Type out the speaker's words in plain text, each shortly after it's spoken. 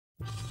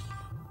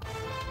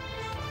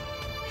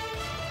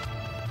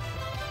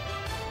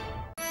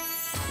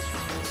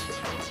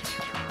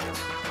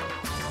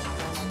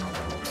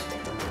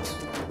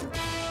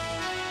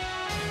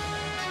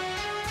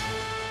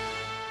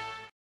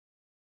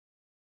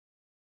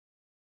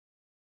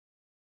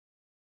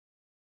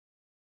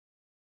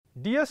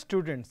Dear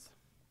students,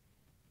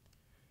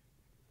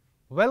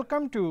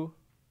 welcome to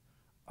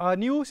a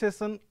new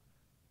session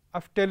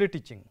of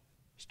teleteaching.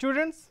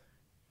 Students,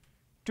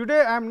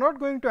 today I am not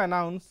going to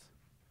announce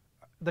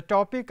the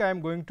topic I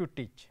am going to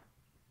teach.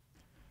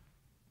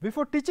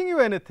 Before teaching you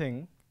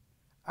anything,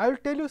 I will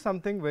tell you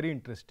something very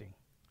interesting.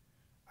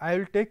 I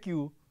will take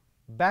you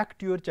back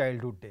to your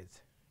childhood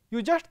days.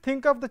 You just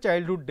think of the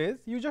childhood days,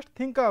 you just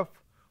think of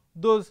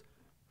those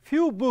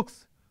few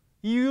books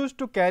you used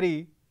to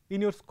carry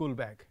in your school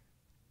bag.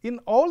 In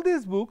all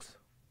these books,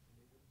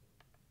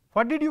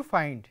 what did you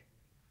find?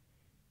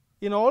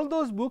 In all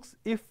those books,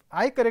 if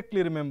I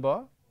correctly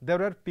remember, there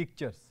were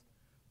pictures,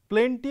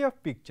 plenty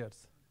of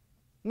pictures.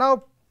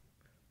 Now,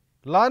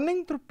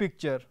 learning through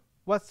picture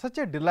was such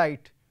a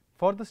delight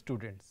for the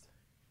students.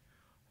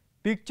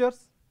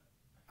 Pictures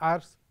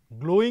are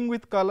glowing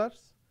with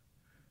colors,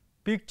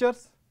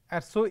 pictures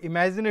are so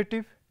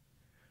imaginative,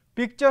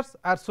 pictures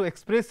are so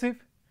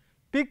expressive,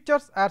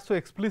 pictures are so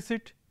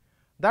explicit.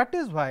 That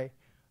is why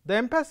the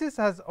emphasis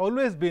has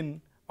always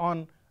been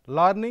on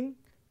learning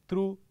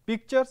through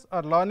pictures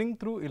or learning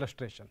through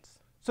illustrations.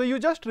 So, you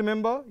just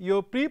remember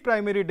your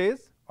pre-primary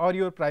days or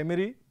your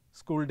primary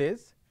school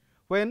days,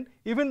 when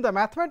even the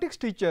mathematics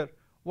teacher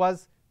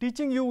was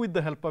teaching you with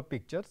the help of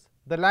pictures,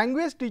 the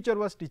language teacher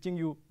was teaching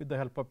you with the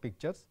help of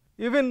pictures,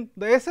 even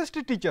the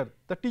SST teacher,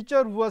 the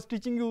teacher who was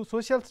teaching you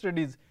social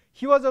studies,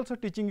 he was also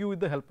teaching you with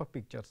the help of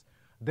pictures.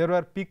 There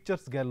were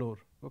pictures galore.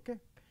 Okay?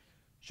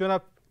 Shown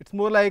up, it is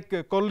more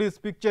like Corley's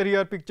picture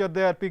here, picture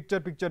there,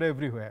 picture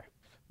everywhere.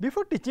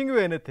 Before teaching you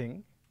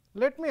anything,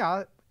 let me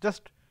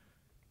just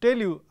tell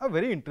you a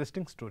very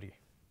interesting story.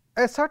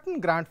 A certain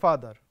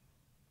grandfather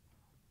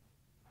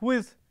who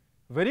is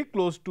very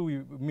close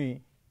to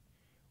me,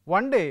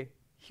 one day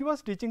he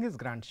was teaching his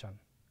grandson.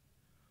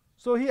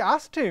 So, he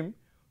asked him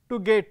to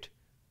get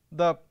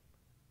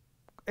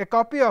a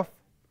copy of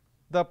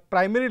the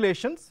primary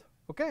lessons,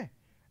 okay,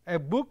 a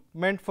book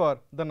meant for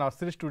the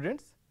nursery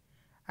students,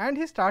 and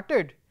he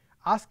started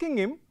asking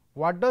him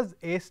what does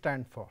A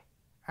stand for.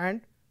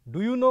 And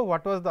do you know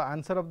what was the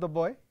answer of the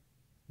boy?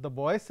 The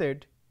boy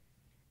said,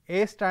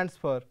 A stands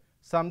for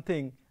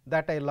something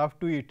that I love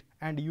to eat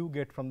and you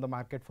get from the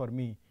market for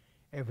me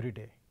every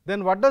day.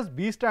 Then what does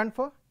B stand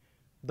for?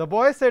 The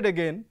boy said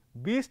again,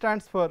 B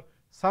stands for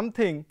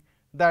something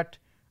that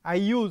I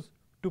use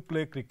to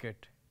play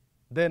cricket.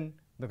 Then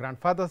the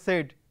grandfather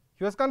said,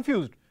 he was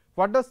confused,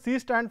 what does C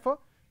stand for?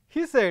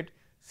 He said,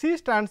 C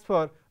stands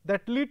for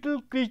that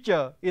little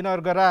creature in our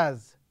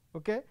garage.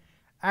 Okay?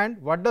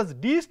 And what does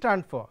D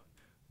stand for?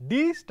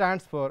 D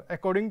stands for,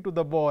 according to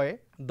the boy,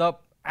 the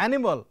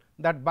animal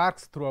that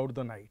barks throughout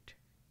the night.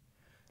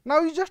 Now,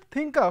 you just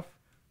think of,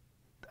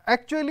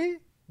 actually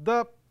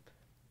the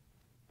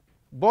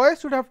boy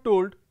should have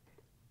told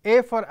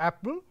A for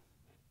apple,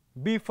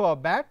 B for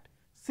bat,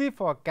 C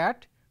for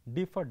cat,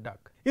 D for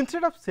duck.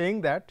 Instead of saying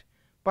that,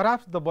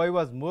 perhaps the boy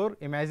was more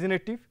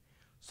imaginative.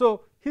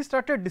 So, he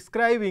started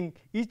describing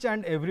each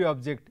and every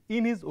object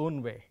in his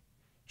own way.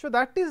 So,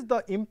 that is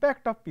the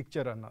impact of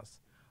picture on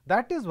us.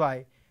 That is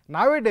why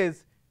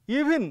nowadays,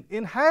 even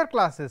in higher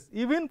classes,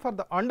 even for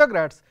the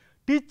undergrads,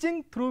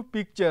 teaching through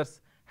pictures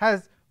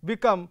has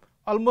become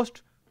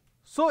almost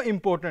so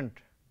important.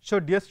 So,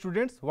 dear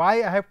students,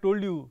 why I have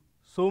told you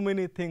so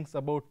many things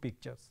about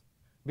pictures?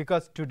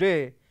 Because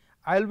today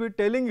I will be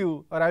telling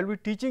you, or I will be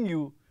teaching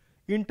you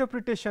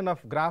interpretation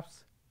of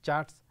graphs,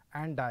 charts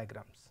and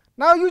diagrams.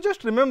 Now, you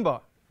just remember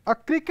a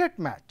cricket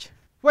match.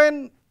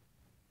 When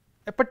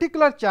a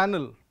particular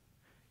channel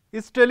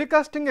is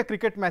telecasting a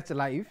cricket match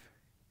live,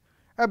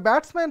 a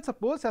batsman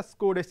suppose has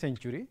scored a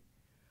century.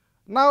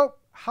 Now,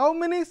 how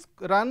many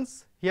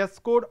runs he has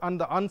scored on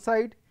the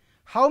onside,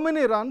 how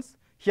many runs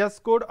he has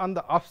scored on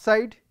the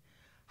offside,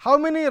 how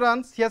many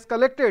runs he has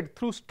collected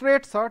through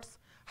straight shots,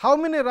 how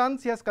many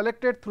runs he has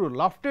collected through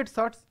lofted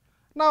shots.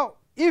 Now,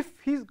 if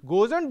he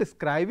goes on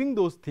describing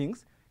those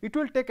things, it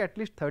will take at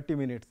least 30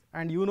 minutes,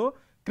 and you know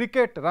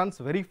cricket runs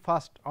very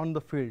fast on the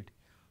field.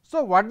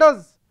 So, what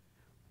does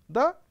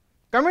the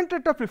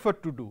commentator prefer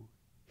to do?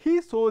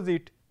 He shows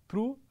it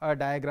through a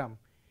diagram.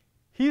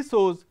 He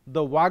shows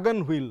the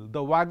wagon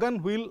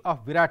wheel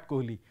of Virat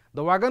Kohli,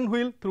 the wagon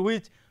wheel through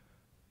which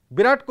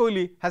Virat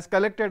Kohli has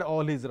collected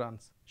all his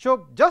runs.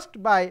 So,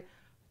 just by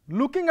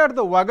looking at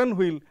the wagon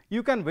wheel,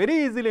 you can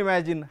very easily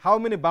imagine how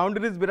many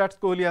boundaries Virat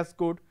Kohli has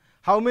scored,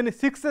 how many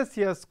sixes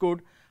he has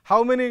scored,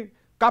 how many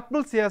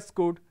couples he has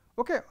scored.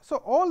 Okay. So,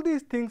 all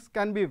these things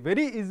can be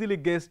very easily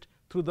guessed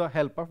through the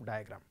help of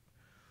diagram.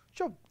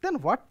 So,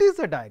 then what is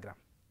a diagram?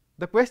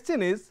 The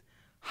question is,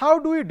 how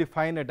do we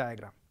define a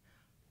diagram?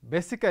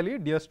 Basically,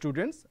 dear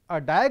students, a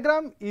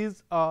diagram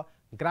is a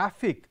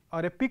graphic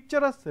or a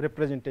pictorial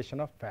representation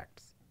of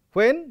facts.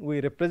 When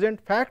we represent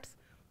facts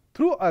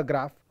through a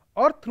graph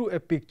or through a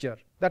picture,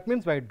 that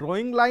means by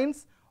drawing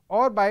lines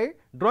or by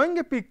drawing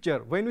a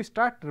picture, when we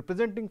start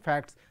representing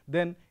facts,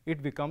 then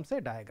it becomes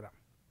a diagram.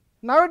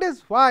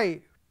 Nowadays,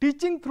 why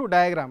teaching through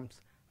diagrams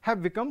has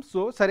become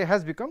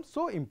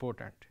so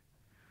important?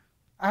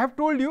 I have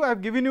told you, I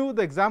have given you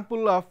the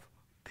example of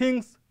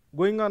things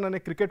going on a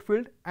cricket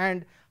field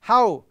and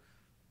how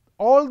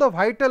all the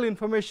vital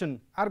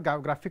information are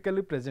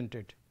graphically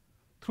presented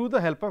through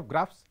the help of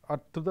graphs or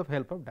through the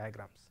help of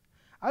diagrams.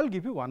 I will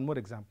give you one more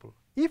example.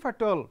 If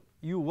at all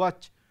you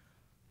watch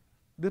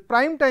the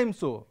prime time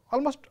show,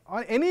 almost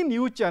on any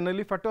news channel,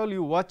 if at all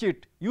you watch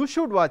it, you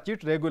should watch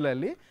it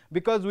regularly,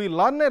 because we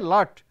learn a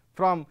lot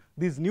from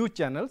these news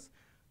channels.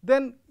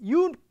 Then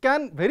you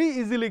can very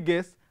easily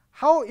guess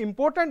how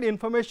important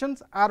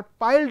informations are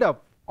piled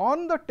up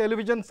on the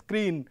television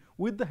screen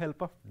with the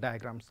help of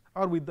diagrams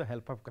or with the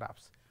help of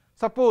graphs.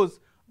 Suppose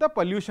the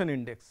pollution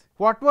index.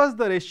 What was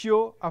the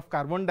ratio of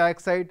carbon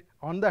dioxide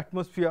on the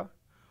atmosphere?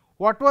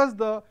 What was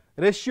the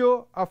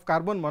ratio of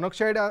carbon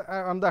monoxide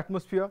on the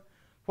atmosphere?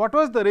 What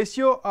was the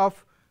ratio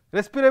of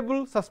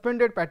respirable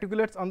suspended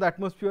particulates on the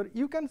atmosphere?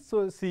 You can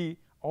see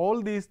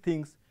all these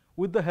things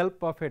with the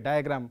help of a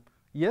diagram,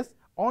 yes,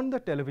 on the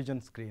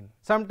television screen.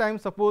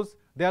 Sometimes suppose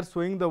they are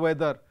showing the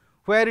weather,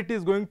 where it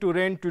is going to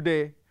rain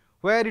today,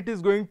 where it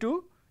is going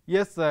to,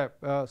 yes,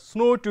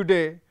 snow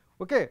today,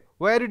 okay,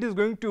 where it is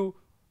going to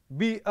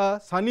be a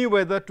sunny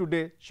weather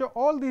today. So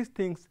all these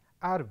things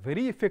are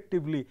very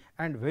effectively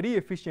and very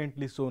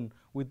efficiently shown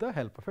with the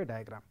help of a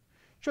diagram.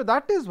 So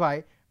that is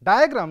why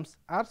diagrams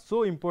are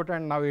so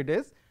important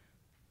nowadays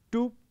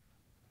to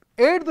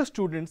aid the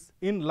students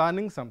in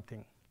learning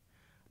something.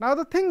 Now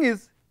the thing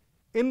is,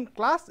 in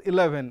class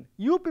 11,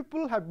 you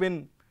people have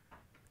been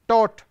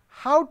taught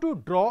how to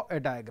draw a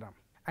diagram,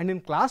 and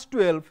in class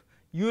 12,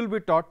 you will be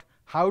taught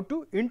how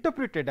to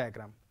interpret a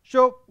diagram.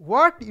 So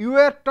what you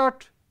are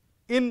taught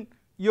in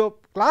your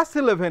class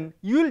 11,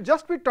 you will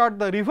just be taught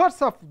the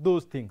reverse of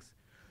those things.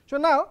 So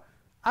now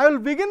I will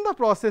begin the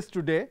process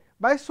today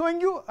by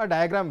showing you a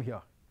diagram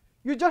here.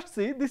 You just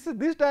see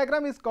this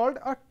diagram is called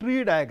a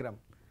tree diagram.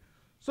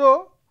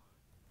 So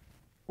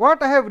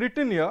what I have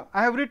written here?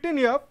 I have written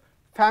here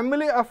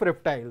family of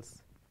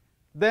reptiles.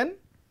 Then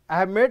I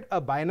have made a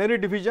binary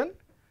division.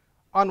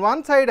 On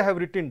one side I have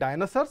written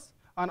dinosaurs,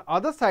 on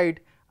other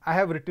side I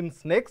have written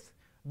snakes,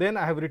 then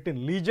I have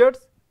written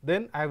lizards,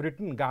 then I have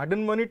written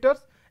garden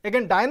monitors.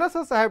 Again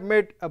dinosaurs I have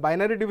made a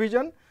binary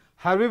division,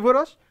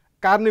 herbivorous,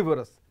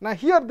 carnivorous. Now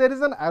here there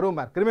is an arrow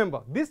mark.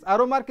 Remember, this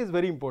arrow mark is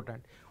very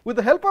important. With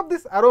the help of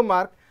this arrow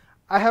mark,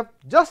 I have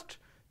just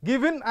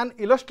given an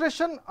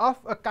illustration of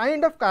a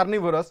kind of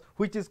carnivorous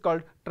which is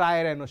called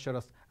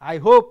Tyrannosaurus. I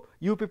hope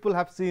you people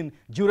have seen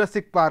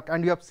Jurassic Park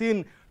and you have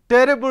seen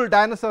terrible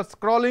dinosaurs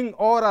crawling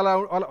all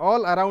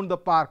around the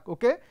park.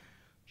 Okay?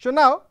 So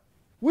now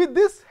with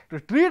this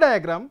tree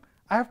diagram,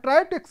 I have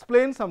tried to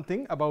explain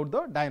something about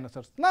the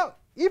dinosaurs. Now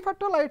if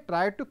at all I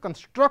try to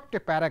construct a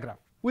paragraph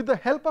with the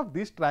help of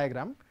this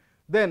diagram,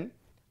 then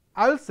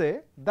I will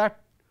say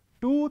that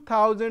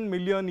 2000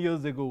 million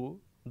years ago,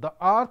 the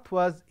earth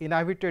was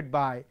inhabited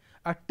by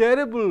a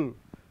terrible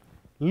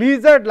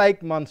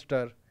lizard-like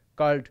monster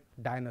called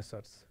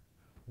dinosaurs.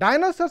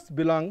 Dinosaurs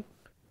belong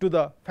to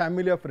the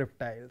family of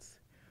reptiles.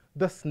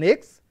 The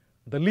snakes,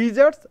 the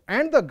lizards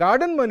and the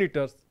garden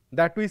monitors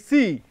that we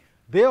see,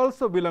 they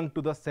also belong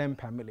to the same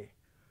family.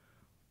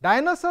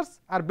 Dinosaurs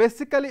are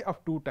basically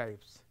of two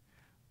types.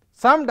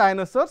 Some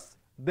dinosaurs,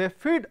 they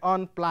feed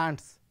on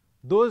plants.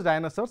 Those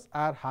dinosaurs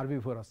are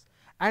herbivorous.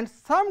 And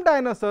some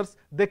dinosaurs,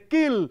 they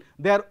kill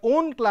their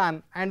own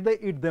clan and they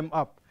eat them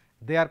up.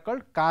 They are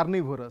called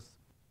carnivorous.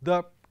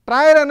 The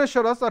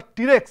Tyrannosaurus or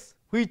T-Rex,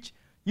 which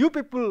you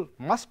people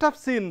must have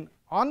seen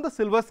on the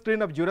silver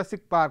screen of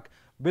Jurassic Park,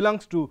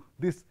 belongs to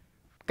this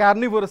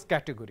carnivorous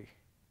category.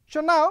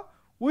 So now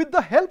with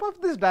the help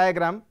of this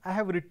diagram, I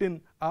have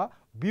written a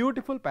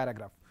beautiful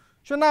paragraph.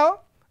 So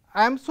now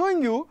I am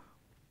showing you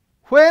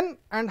when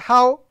and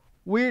how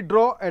we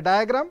draw a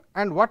diagram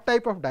and what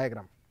type of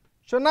diagram.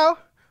 So now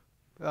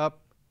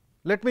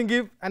let me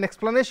give an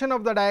explanation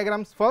of the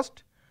diagrams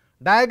first.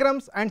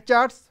 Diagrams and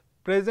charts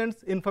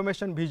presents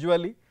information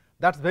visually.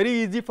 That's very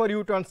easy for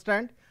you to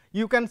understand.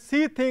 You can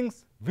see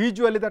things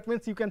visually, that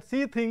means you can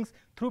see things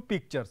through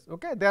pictures.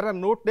 Okay? There are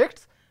no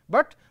texts,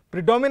 but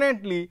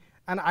predominantly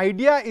an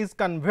idea is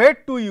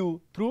conveyed to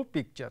you through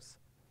pictures.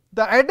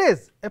 The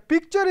adage, a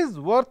picture is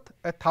worth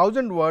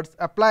 1,000 words,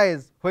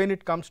 applies when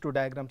it comes to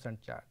diagrams and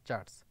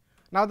charts.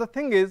 Now the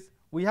thing is,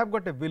 we have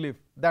got a belief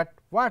that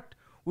what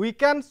we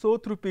can show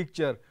through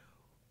picture,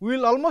 we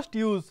will almost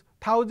use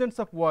thousands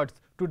of words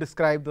to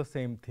describe the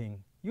same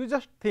thing. You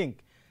just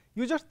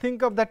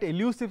think of that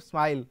elusive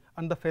smile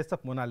on the face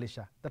of Mona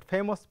Lisa, that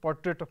famous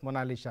portrait of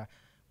Mona Lisa.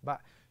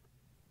 But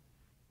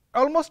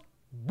almost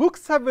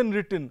books have been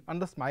written on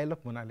the smile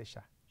of Mona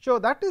Lisa. So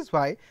that is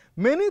why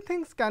many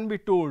things can be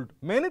told,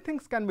 many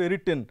things can be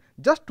written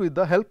just with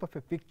the help of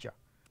a picture.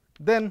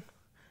 Then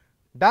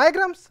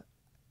diagrams,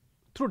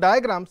 through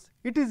diagrams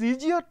it is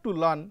easier to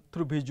learn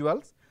through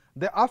visuals.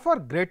 They offer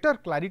greater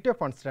clarity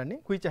of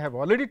understanding, which I have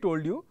already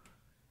told you,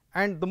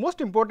 and the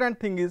most important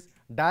thing is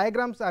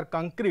diagrams are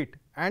concrete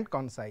and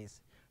concise.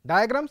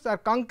 Diagrams are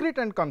concrete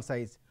and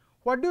concise.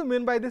 What do you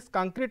mean by this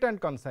concrete and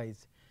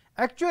concise?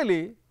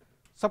 Actually,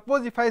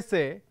 suppose if I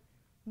say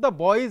the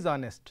boy is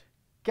honest,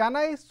 can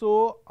I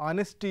show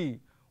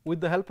honesty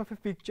with the help of a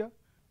picture?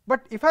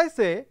 But if I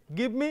say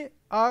give me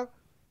a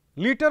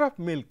liter of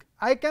milk,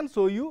 I can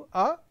show you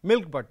a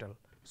milk bottle.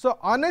 So,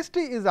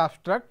 honesty is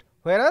abstract,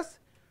 whereas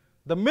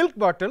the milk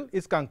bottle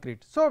is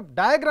concrete. So,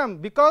 diagram,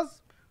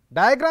 because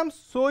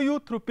diagrams show you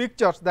through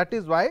pictures, that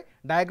is why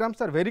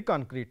diagrams are very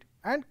concrete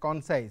and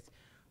concise.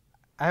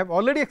 I have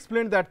already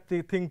explained that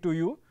thing to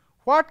you.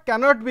 What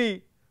cannot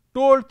be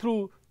told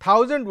through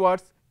 1000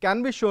 words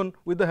can be shown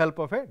with the help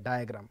of a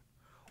diagram.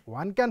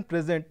 One can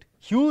present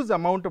huge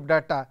amount of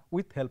data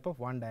with help of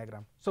one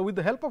diagram. So, with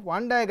the help of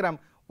one diagram,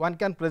 one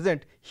can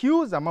present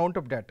huge amount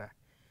of data,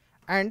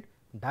 and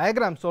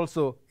diagrams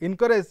also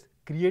encourage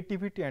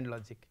creativity and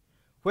logic.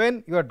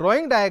 When you are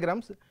drawing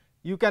diagrams,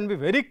 you can be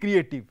very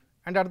creative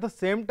and at the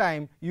same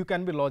time you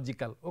can be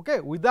logical.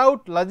 Okay?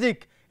 Without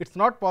logic, it is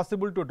not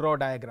possible to draw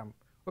diagram.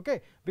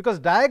 Okay? Because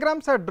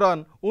diagrams are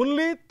drawn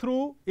only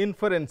through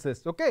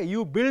inferences. Okay?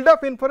 You build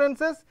up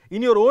inferences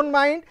in your own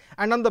mind,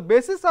 and on the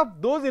basis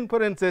of those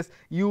inferences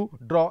you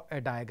draw a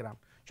diagram.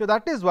 So,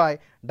 that is why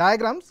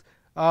diagrams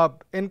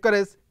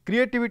encourage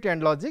creativity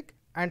and logic,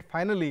 and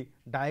finally,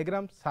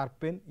 diagrams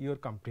sharpen your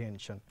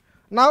comprehension.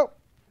 Now,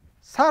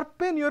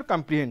 sharpen your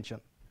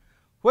comprehension.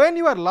 When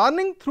you are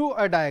learning through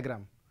a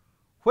diagram,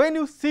 when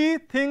you see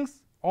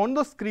things on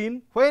the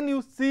screen, when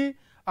you see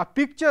a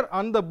picture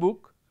on the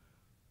book,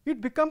 it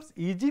becomes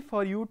easy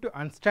for you to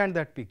understand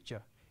that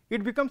picture.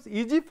 It becomes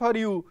easy for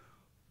you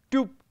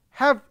to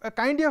have a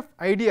kind of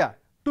idea,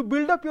 to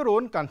build up your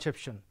own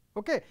conception.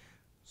 Okay?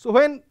 So,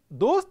 when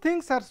those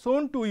things are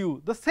shown to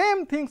you, the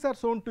same things are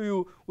shown to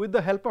you with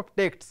the help of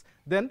texts,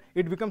 then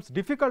it becomes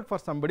difficult for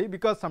somebody,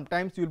 because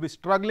sometimes you will be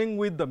struggling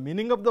with the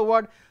meaning of the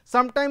word,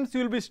 sometimes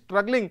you will be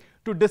struggling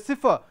to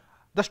decipher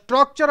the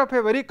structure of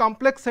a very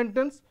complex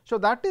sentence. So,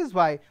 that is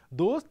why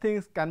those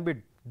things can be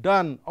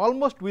done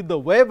almost with the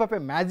wave of a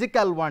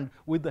magical wand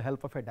with the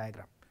help of a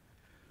diagram.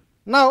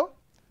 Now,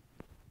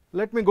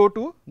 let me go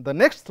to the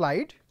next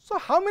slide. So,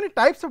 how many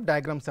types of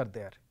diagrams are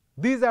there?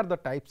 These are the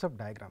types of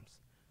diagrams.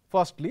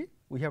 Firstly,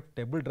 we have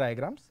table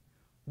diagrams,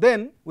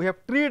 then we have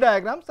tree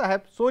diagrams. I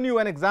have shown you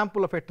an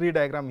example of a tree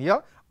diagram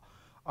here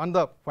on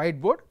the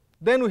whiteboard.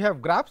 Then we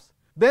have graphs,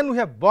 then we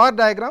have bar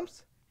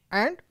diagrams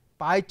and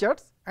pie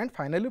charts, and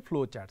finally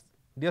flow charts.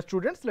 Dear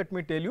students, let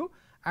me tell you,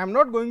 I am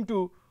not going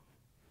to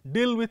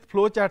deal with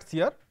flow charts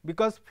here,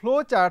 because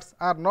flow charts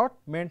are not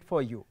meant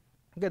for you.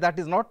 Okay, that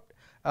is not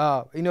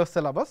in your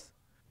syllabus.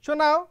 So,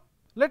 now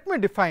let me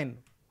define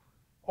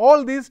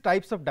all these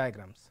types of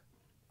diagrams.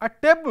 A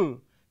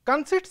table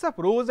consists of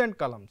rows and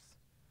columns.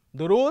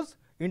 The rows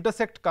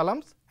intersect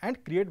columns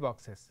and create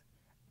boxes.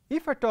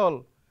 If at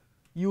all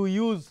you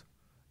use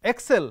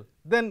Excel,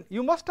 then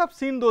you must have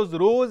seen those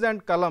rows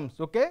and columns,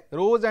 okay?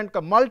 Rows and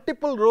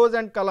multiple rows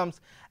and columns,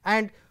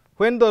 and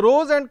when the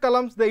rows and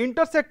columns they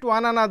intersect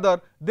one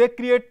another, they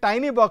create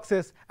tiny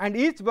boxes, and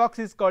each box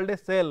is called a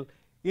cell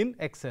in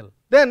Excel.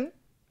 Then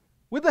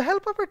with the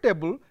help of a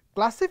table,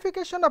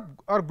 classification of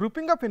or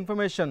grouping of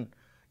information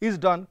is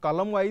done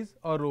column wise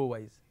or row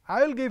wise.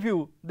 I will give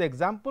you the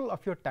example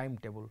of your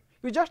timetable.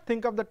 You just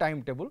think of the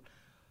timetable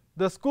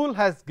the school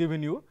has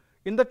given you.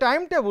 In the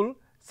timetable,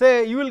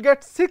 say you will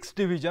get 6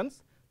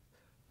 divisions,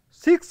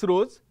 6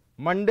 rows: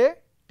 Monday,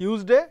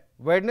 Tuesday,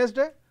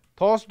 Wednesday,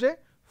 Thursday,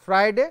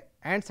 Friday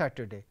and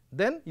Saturday.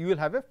 Then you will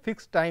have a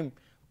fixed time,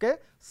 okay?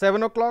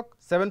 7 o'clock,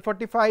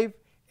 7:45,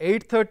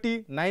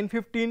 8:30,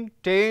 9:15,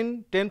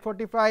 10,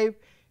 10:45,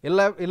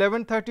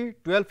 11:30,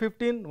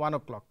 12:15, 1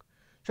 o'clock.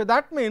 So,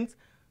 that means,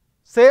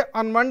 say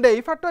on Monday,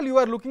 if at all you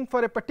are looking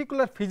for a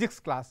particular physics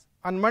class,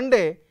 on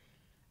Monday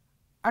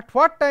at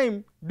what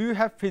time do you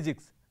have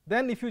physics?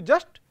 Then if you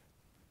just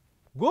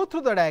go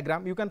through the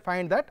diagram, you can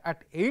find that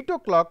at 8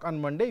 o'clock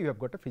on Monday you have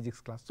got a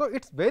physics class. So,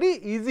 it is very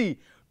easy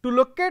to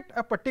locate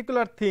a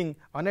particular thing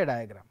on a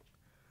diagram.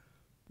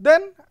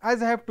 Then,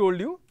 as I have told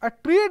you, a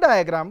tree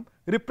diagram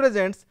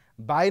represents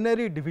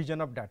binary division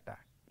of data.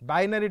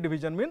 Binary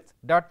division means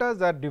data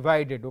are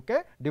divided,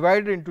 okay?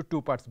 Divided into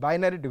 2 parts,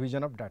 binary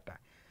division of data.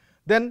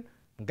 Then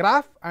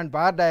graph and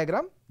bar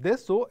diagram, they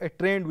show a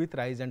trend with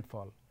rise and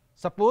fall.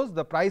 Suppose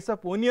the price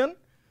of onion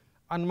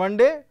on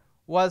Monday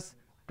was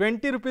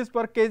 20 rupees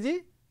per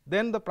kg,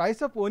 then the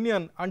price of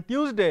onion on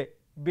Tuesday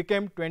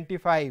became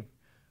 25.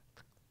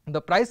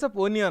 The price of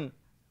onion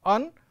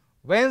on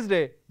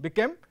Wednesday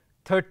became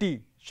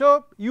 30.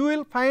 So, you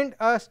will find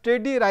a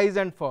steady rise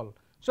and fall.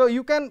 So,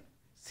 you can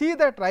see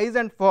that rise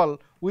and fall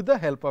with the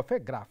help of a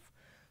graph.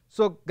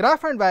 So,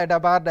 graph and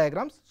bar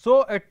diagrams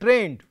show a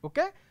trend,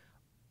 okay,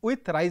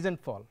 with rise and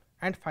fall.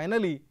 And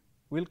finally,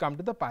 we will come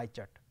to the pie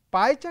chart.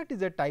 Pie chart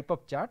is a type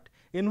of chart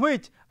in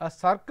which a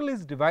circle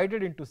is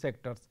divided into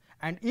sectors,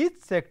 and each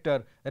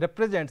sector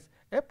represents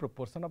a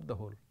proportion of the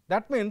whole.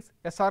 That means,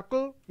 a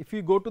circle, if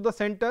you go to the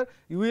center,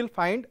 you will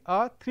find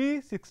a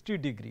 360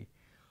 degree.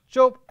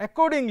 So,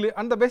 accordingly,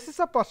 on the basis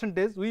of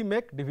percentage, we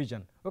make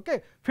division.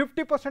 Okay,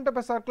 50% of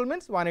a circle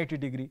means 180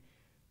 degree.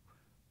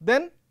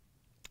 Then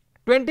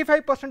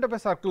 25% of a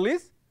circle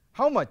is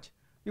how much?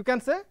 You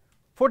can say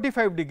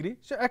 45 degree.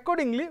 So,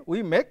 accordingly,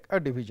 we make a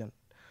division.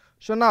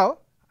 So, now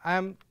I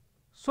am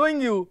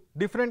showing you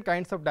different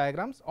kinds of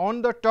diagrams.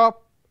 On the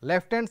top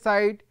left hand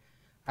side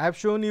I have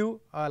shown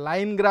you a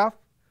line graph,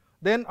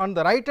 then on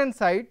the right hand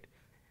side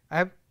I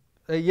have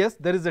yes,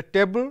 there is a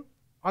table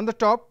on the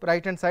top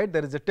right hand side,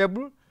 there is a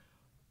table.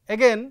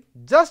 Again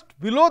just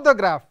below the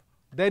graph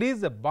there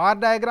is a bar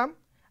diagram,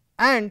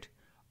 and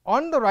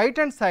on the right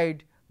hand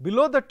side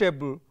below the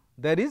table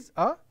there is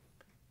a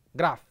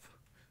graph.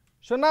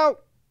 So, now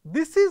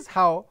this is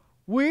how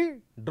we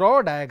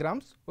draw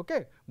diagrams.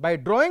 Okay. By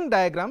drawing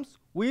diagrams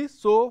we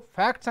show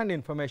facts and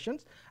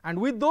informations, and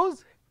with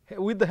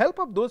the help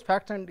of those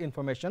facts and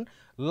information,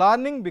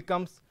 learning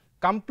becomes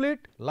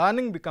complete,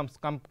 learning becomes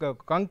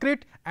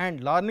concrete,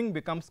 and learning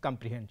becomes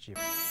comprehensive.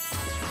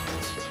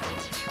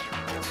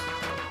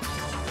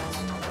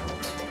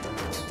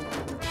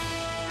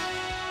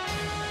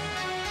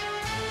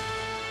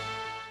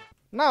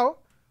 Now,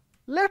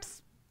 let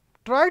us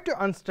try to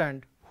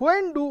understand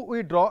when do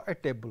we draw a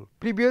table.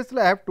 Previously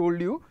I have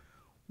told you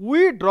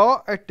we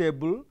draw a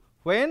table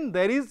when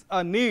there is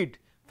a need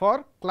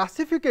for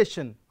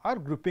classification or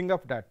grouping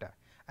of data.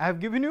 I have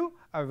given you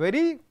a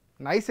very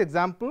nice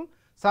example,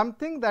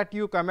 something that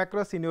you come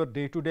across in your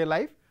day to day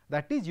life,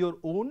 that is your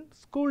own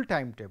school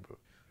timetable.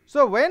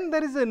 So, when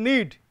there is a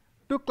need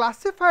to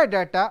classify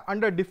data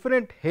under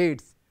different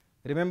heads,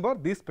 remember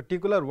this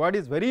particular word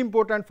is very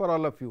important for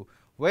all of you.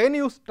 When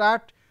you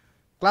start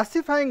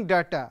classifying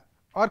data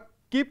or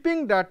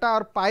keeping data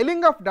or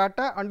piling of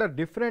data under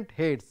different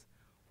heads,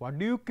 what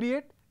do you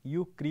create?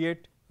 You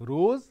create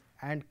rows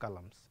and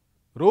columns.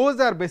 Rows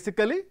are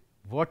basically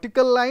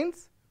vertical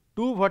lines,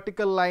 two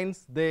vertical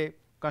lines they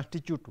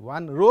constitute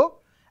one row,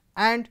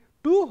 and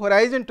two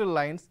horizontal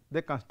lines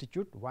they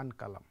constitute one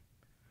column.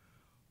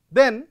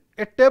 Then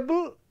a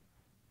table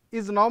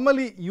is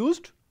normally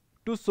used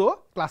to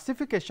show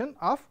classification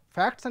of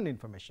facts and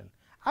information.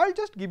 I will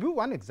just give you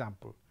one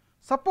example.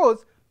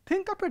 Suppose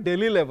think of a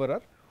daily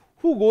laborer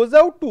who goes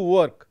out to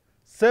work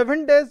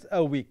 7 days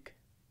a week,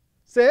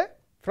 say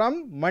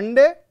from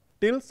Monday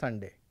till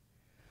Sunday.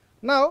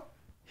 Now,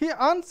 he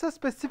earns a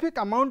specific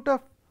amount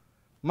of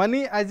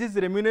money as his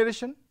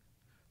remuneration.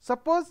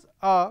 Suppose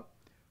a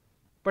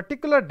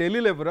particular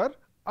daily laborer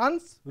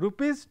earns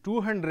rupees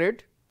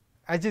 200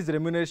 as his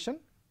remuneration.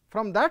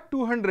 From that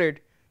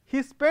 200,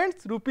 he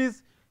spends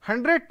rupees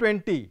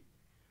 120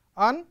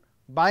 on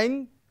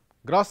buying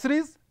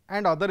groceries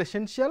and other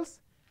essentials,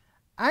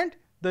 and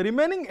the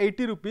remaining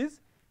 80 rupees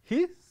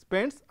he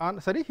spends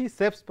on he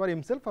saves for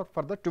himself or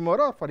for the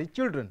tomorrow or for his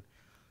children.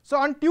 So,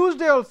 on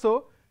Tuesday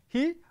also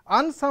he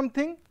earns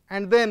something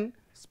and then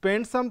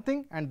spends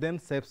something and then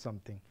saves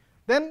something.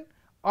 Then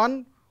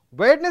on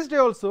Wednesday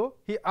also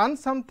he earns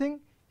something,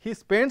 he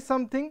spends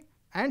something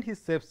and he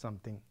saves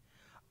something.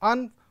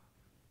 On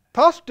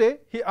Thursday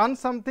he earns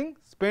something,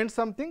 spends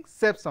something,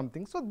 saves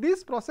something. So,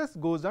 this process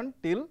goes on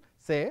till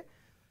say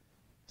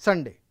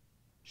Sunday.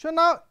 So,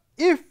 now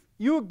if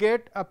you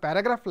get a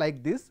paragraph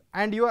like this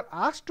and you are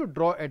asked to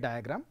draw a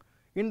diagram,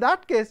 in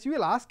that case you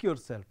will ask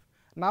yourself,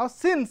 now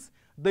since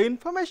the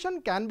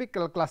information can be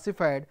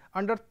classified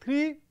under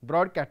three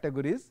broad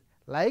categories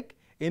like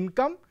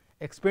income,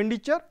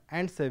 expenditure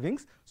and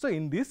savings. So,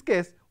 in this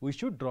case we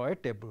should draw a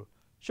table.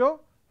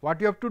 So, what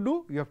you have to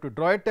do? You have to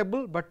draw a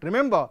table, but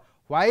remember,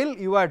 while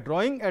you are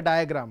drawing a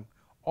diagram,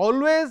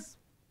 always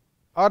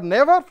or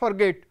never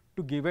forget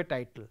to give a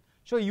title.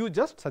 So, you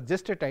just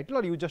suggest a title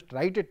or you just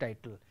write a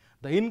title,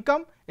 the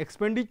income,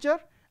 expenditure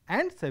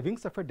and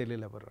savings of a daily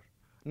laborer.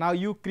 Now,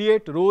 you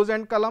create rows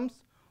and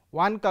columns,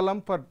 one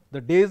column for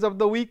the days of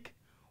the week,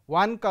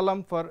 one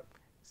column for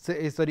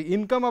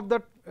income of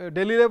the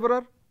daily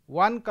laborer,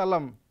 one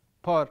column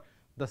for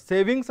the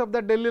savings of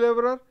the daily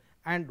laborer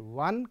and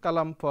one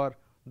column for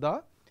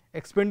the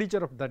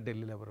expenditure of the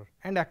daily laborer,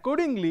 and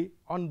accordingly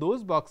on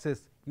those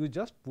boxes you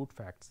just put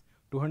facts: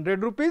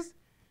 200 rupees,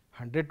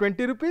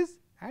 120 rupees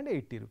and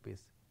 80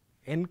 rupees,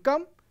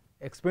 income,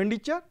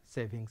 expenditure,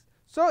 savings.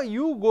 So,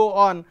 you go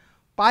on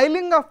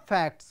piling of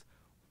facts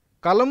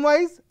column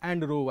wise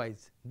and row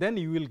wise, then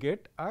you will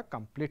get a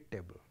complete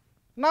table.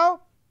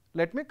 Now,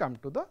 let me come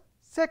to the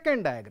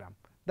second diagram,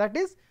 that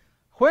is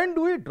when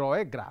do we draw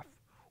a graph?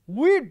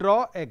 We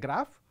draw a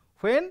graph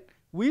when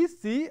we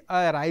see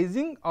a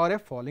rising or a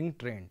falling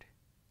trend.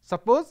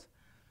 Suppose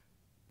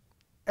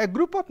a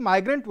group of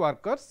migrant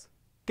workers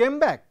came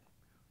back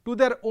to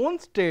their own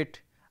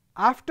state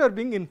after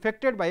being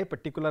infected by a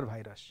particular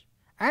virus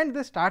and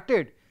they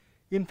started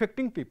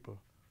infecting people.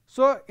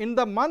 So, in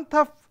the month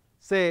of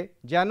say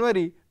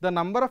January, the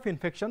number of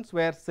infections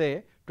were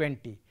say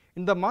 20.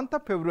 In the month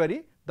of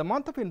February, the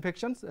month of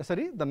infections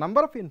the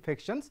number of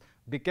infections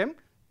became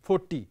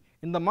 40.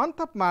 In the month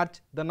of March,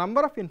 the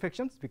number of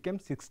infections became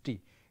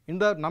 60. In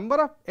the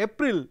number of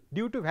April,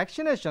 due to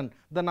vaccination,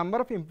 the number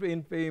of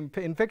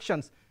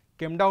infections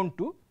came down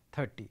to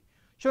 30.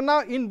 So,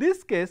 now in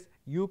this case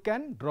you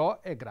can draw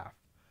a graph.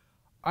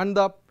 On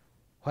the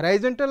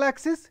horizontal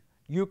axis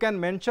you can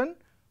mention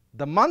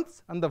the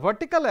months, and the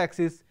vertical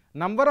axis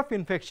number of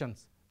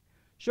infections.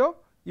 So,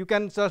 you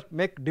can just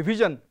make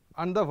division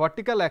on the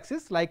vertical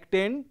axis like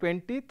 10,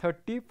 20,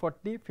 30,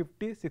 40,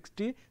 50,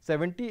 60,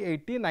 70,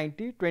 80,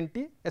 90,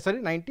 20,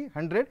 90,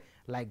 100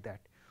 like that.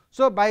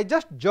 So, by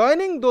just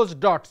joining those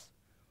dots,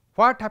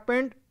 what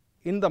happened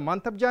in the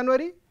month of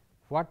January,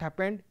 what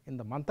happened in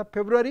the month of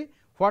February,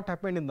 what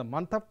happened in the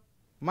month of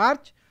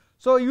March.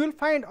 So, you will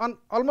find on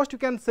almost you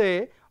can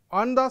say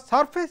on the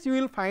surface you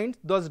will find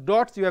those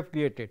dots you have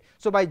created.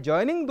 So, by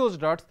joining those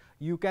dots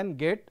you can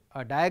get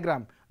a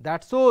diagram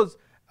that shows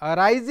a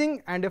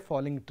rising and a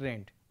falling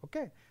trend.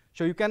 Okay.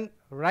 So, you can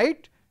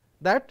write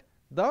that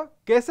the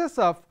cases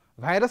of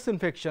virus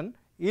infection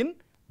in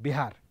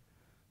Bihar.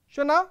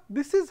 So, now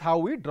this is how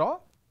we draw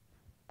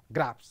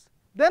graphs.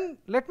 Then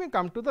let me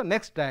come to the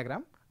next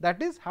diagram,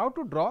 that is how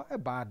to draw a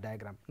bar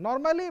diagram.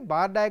 Normally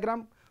bar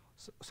diagram,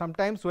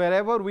 sometimes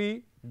wherever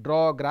we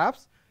draw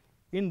graphs,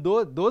 in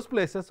those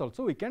places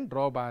also we can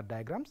draw bar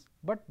diagrams,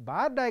 but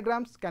bar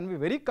diagrams can be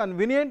very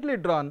conveniently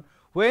drawn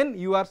when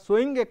you are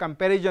showing a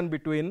comparison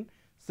between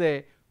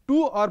say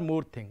two or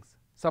more things.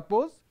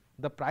 Suppose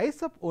the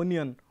price of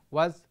onion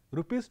was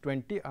rupees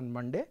 20 on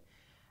Monday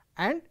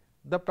and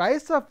the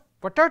price of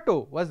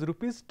potato was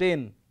rupees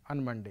 10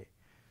 on Monday.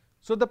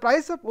 So, the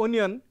price of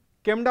onion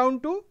came down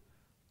to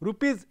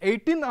rupees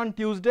 18 on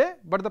Tuesday,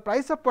 but the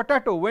price of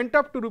potato went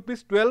up to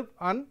rupees 12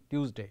 on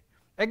Tuesday.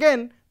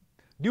 Again,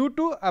 due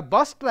to a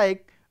bus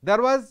strike,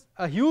 there was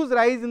a huge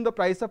rise in the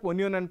price of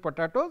onion and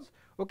potatoes.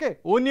 Okay.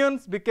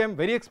 Onions became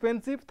very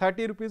expensive,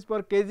 30 rupees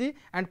per kg,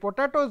 and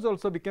potatoes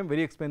also became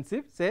very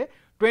expensive, say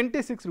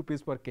 26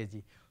 rupees per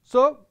kg.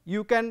 So,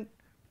 you can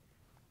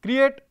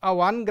create a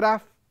one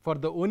graph for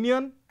the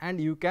onion and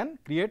you can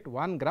create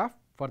one graph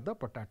for the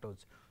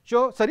potatoes.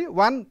 So, sorry,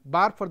 one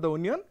bar for the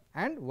onion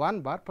and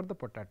one bar for the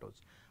potatoes.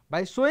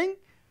 By showing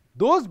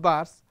those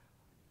bars,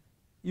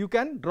 you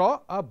can draw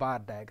a bar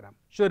diagram.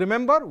 So,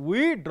 remember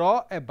we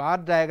draw a bar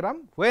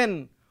diagram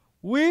when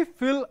we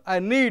feel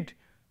a need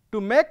to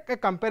make a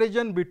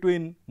comparison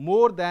between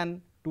more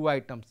than two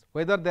items,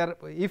 whether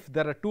if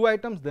there are two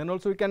items, then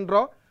also we can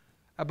draw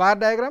a bar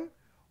diagram.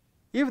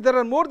 If there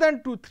are more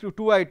than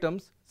two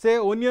items, say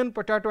onion,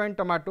 potato and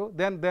tomato,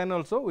 then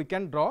also we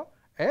can draw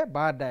a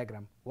bar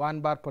diagram, one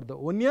bar for the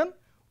onion,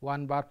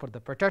 one bar for the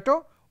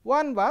potato,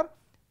 one bar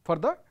for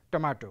the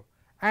tomato.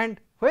 And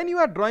when you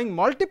are drawing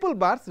multiple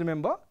bars,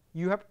 remember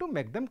you have to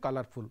make them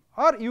colorful,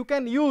 or you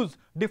can use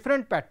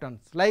different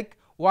patterns, like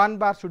one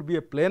bar should be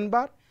a plain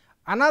bar,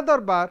 another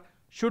bar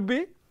should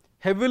be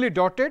heavily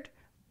dotted,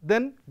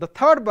 then the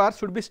third bar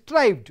should be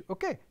striped.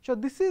 Okay. So,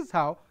 this is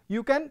how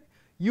you can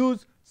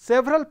use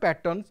several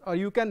patterns or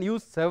you can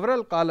use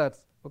several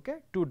colors, okay,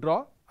 to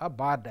draw a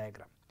bar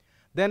diagram.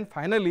 Then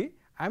finally,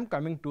 I am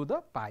coming to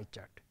the pie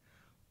chart.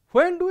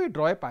 When do we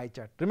draw a pie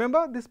chart?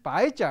 Remember, this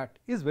pie chart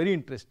is very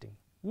interesting.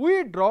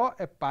 We draw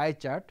a pie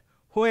chart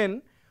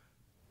when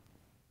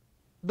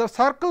the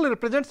circle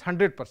represents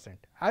 100%.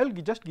 I will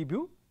just give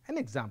you an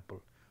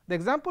example. The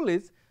example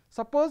is,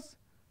 suppose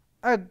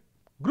a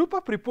group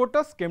of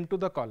reporters came to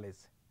the college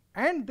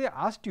and they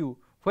asked you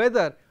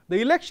whether the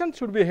election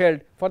should be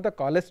held for the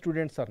college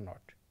students or not.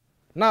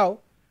 Now,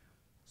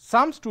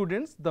 some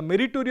students, the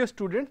meritorious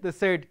students, they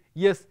said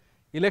yes,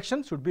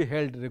 election should be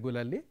held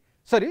regularly.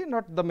 Sorry,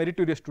 not the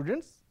meritorious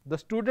students, the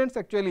students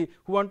actually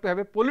who want to have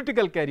a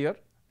political career,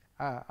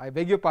 I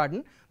beg your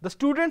pardon, the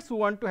students who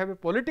want to have a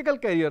political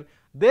career,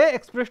 they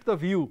expressed the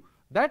view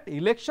that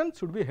election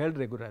should be held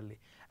regularly.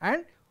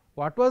 And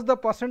what was the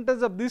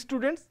percentage of these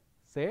students?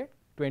 Say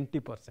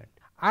 20%.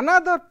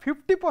 Another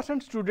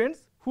 50%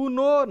 students who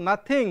know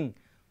nothing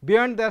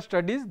beyond their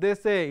studies, they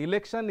say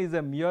election is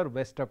a mere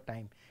waste of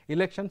time,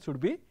 election should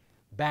be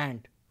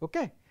banned.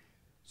 Okay.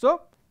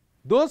 So,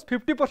 those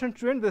 50%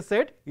 students, they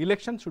said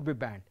election should be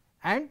banned,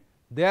 and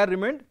there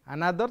remained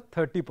another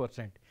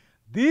 30%.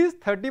 These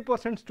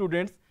 30%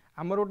 students,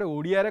 आमर गोटे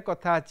ओडिया रे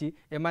कथा अछि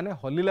एमाने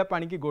हलिला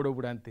पानी की गोड़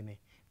बुड़ांती नहीं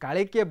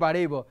काले के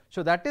बाड़ेइबो.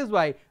 So that is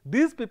why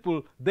these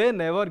people, they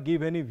never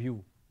give any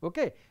view.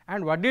 Okay.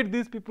 And what did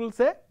these people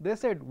say? They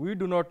said we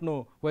do not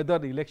know whether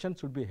the election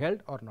should be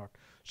held or not.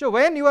 So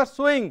when you are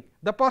showing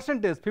the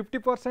percentage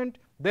 50%,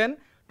 then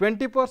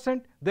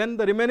 20%, then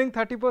the remaining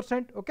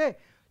 30%. Okay.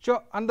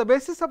 So on the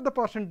basis of the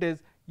percentage,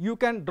 you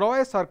can draw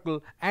a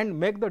circle and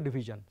make the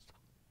divisions.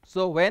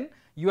 So when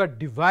you are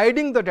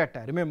dividing the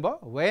data, remember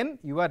when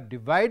you are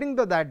dividing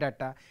that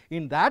data,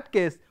 in that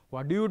case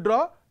what do you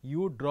draw?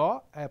 You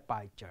draw a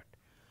pie chart.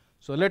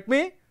 So let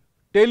me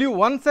tell you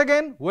once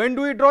again, when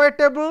do we draw a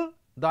table?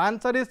 The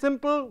answer is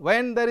simple,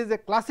 when there is a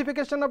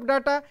classification of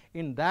data,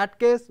 in that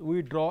case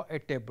we draw a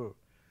table.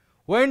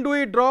 When do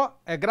we draw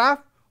a graph?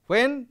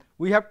 When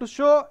we have to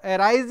show a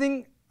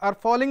rising or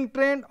falling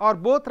trend or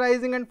both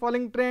rising and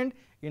falling trend,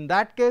 in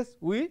that case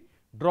we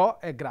draw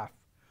a graph.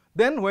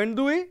 Then when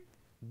do we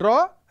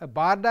draw a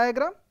bar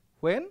diagram?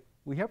 When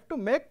we have to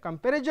make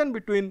comparison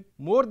between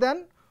more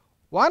than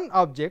one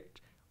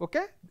object,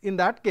 okay, in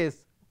that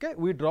case, okay,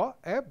 we draw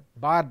a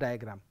bar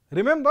diagram.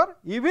 Remember,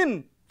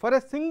 even for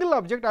a single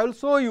object, I will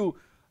show you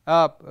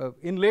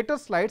in later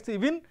slides,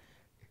 even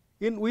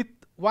with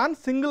one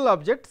single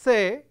object,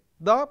 say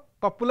the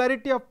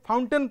popularity of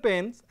fountain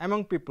pens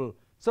among people.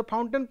 So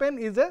fountain pen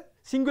is a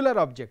singular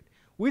object.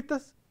 With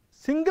a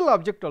single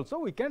object also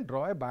we can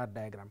draw a bar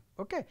diagram.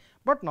 Okay.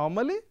 But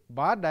normally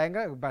bar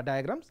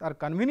diagrams are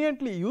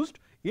conveniently used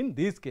in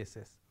these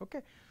cases.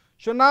 Okay.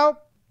 So, now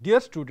dear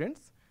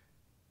students,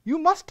 you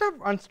must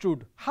have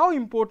understood how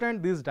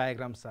important these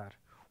diagrams are.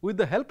 With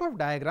the help of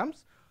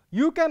diagrams,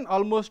 you can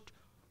almost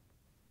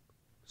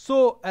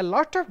show a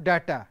lot of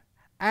data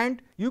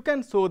and you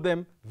can show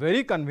them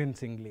very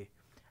convincingly,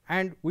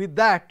 and with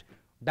that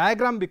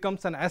diagram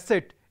becomes an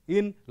asset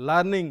in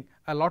learning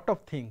a lot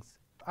of things.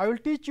 I will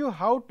teach you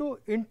how to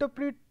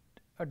interpret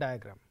a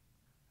diagram.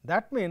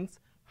 That means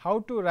how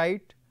to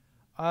write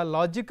a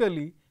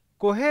logically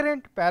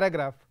coherent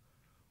paragraph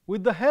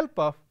with the help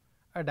of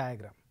a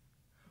diagram.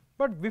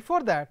 But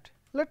before that,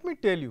 let me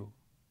tell you,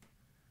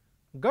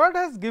 God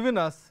has given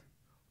us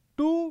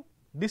two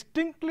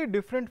distinctly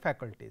different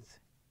faculties.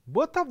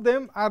 Both of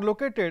them are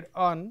located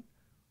on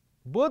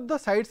both the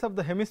sides of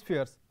the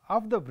hemispheres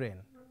of the brain.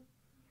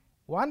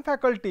 One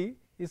faculty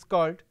is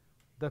called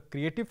the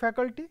creative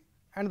faculty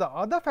and the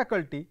other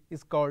faculty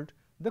is called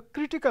the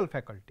critical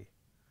faculty.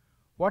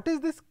 What is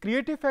this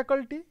creative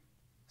faculty?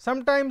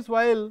 Sometimes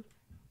while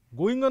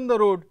going on the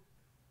road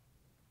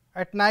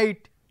at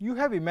night, you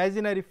have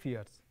imaginary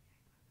fears.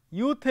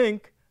 You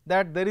think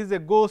that there is a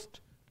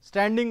ghost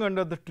standing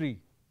under the tree.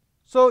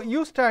 So,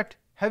 you start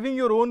having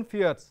your own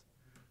fears.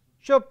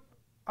 So,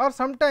 or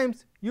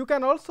sometimes you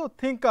can also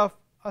think of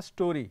a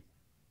story.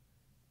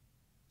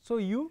 So,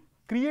 you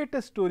create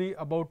a story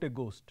about a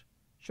ghost.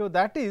 So,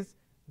 that is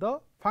the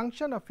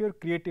function of your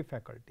creative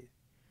faculty.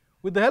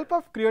 With the help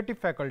of creative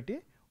faculty,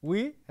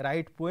 we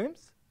write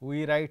poems,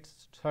 we write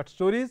short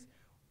stories.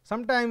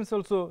 Sometimes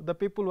also the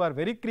people who are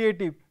very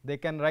creative, they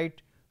can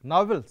write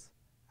novels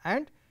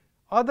and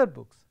other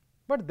books.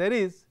 But there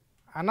is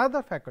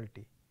another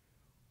faculty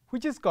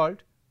which is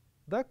called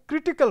the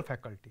critical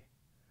faculty.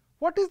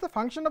 What is the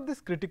function of this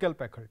critical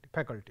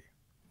faculty?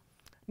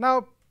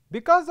 Now,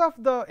 because of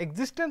the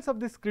existence of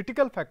this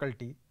critical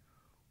faculty,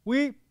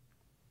 we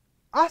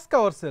ask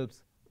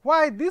ourselves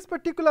why this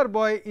particular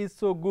boy is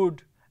so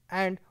good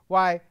and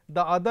why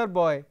the other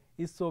boy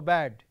is so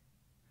bad.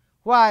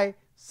 Why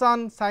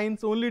sun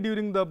shines only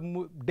during the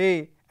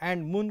day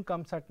and moon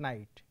comes at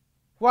night.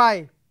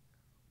 Why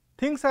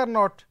things are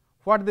not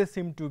what they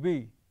seem to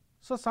be.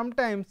 So,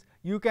 sometimes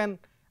you can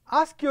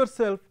ask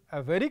yourself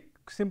a very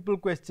simple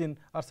question,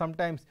 or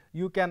sometimes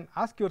you can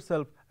ask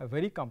yourself a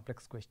very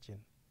complex question.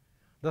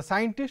 The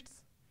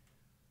scientists,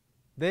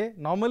 they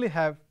normally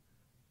have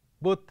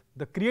both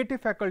the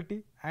creative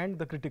faculty and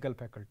the critical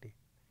faculty.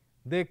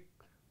 They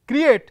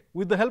create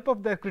with the help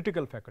of their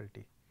critical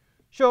faculty.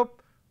 So,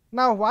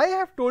 now why I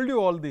have told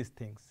you all these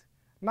things?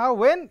 Now,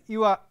 when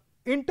you are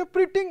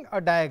interpreting a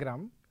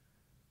diagram,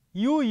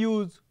 you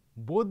use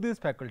both these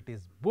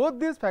faculties. Both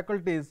these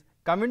faculties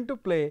come into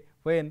play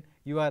when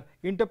you are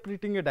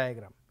interpreting a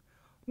diagram.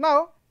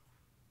 Now,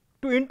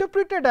 to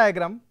interpret a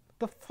diagram,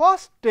 the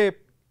first step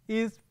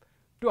is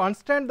to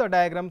understand the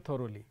diagram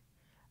thoroughly,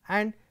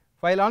 and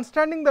while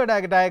understanding the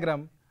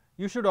diagram,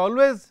 you should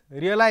always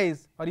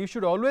realize, or you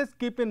should always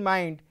keep in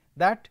mind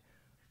that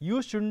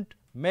you should not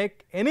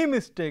make any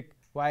mistake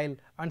while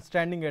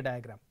understanding a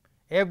diagram.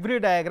 Every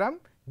diagram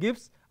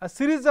gives a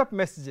series of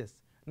messages.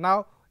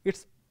 Now, it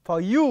is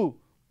for you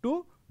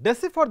to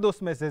decipher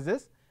those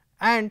messages,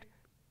 and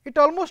it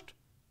almost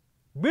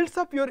builds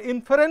up your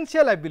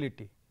inferential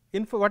ability.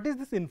 What is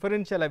this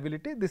inferential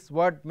ability? This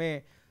word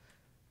may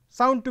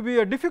sound to be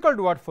a difficult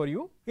word for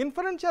you.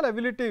 Inferential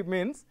ability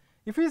means,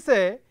 if we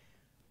say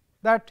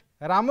that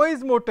Rama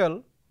is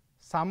mortal,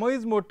 Samo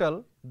is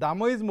mortal,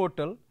 Damo is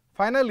mortal,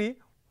 finally,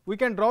 we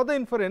can draw the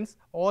inference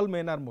all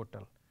men are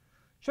mortal.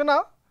 So,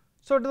 now,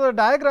 the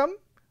diagram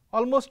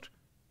almost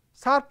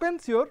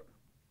sharpens your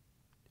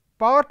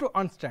power to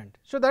understand.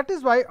 So, that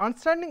is why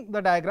understanding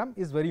the diagram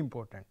is very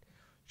important.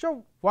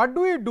 So, what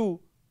do we do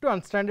to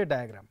understand a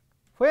diagram?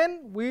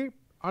 When we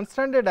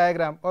understand a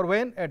diagram, or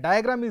when a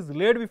diagram is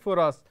laid before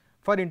us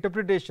for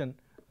interpretation,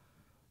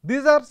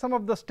 these are some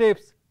of the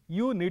steps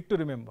you need to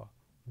remember.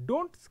 Do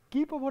not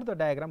skip over the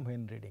diagram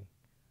when reading.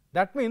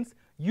 That means,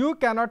 you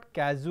cannot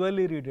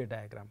casually read a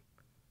diagram.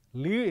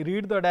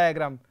 Read the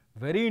diagram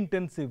very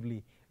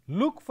intensively.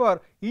 Look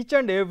for each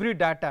and every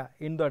data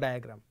in the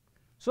diagram.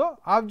 So,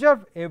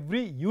 observe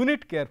every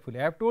unit carefully.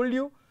 I have told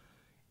you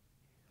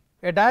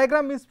a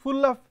diagram is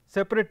full of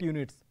separate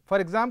units. For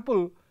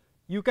example,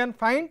 you can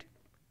find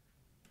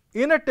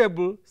in a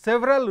table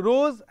several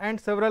rows and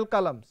several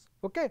columns.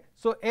 Okay.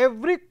 So,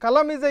 every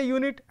column is a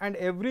unit and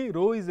every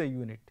row is a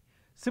unit.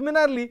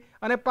 Similarly,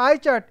 on a pie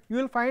chart you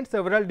will find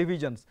several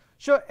divisions.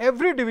 So,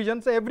 every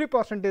division, so every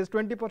percentage,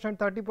 20%,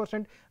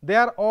 30%, they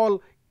are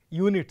all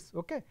units.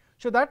 Okay.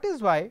 So, that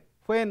is why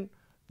when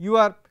you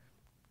are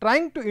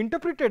trying to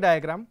interpret a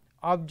diagram,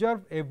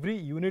 observe every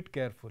unit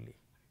carefully.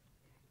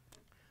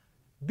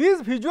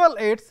 These visual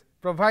aids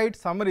provide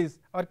summaries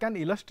or can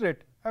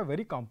illustrate a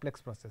very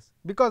complex process,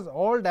 because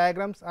all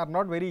diagrams are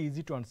not very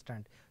easy to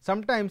understand.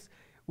 Sometimes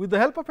with the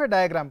help of a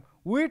diagram,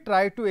 we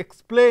try to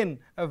explain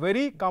a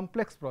very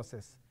complex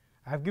process.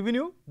 I have given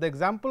you the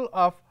example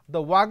of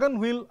the wagon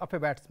wheel of a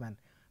batsman.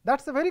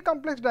 That is a very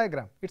complex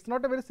diagram. It is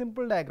not a very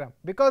simple diagram,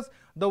 because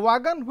the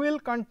wagon wheel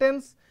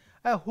contains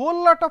a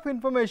whole lot of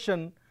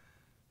information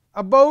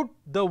about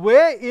the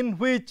way in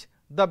which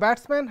the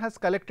batsman has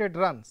collected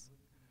runs.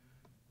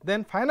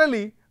 Then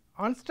finally,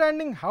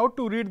 understanding how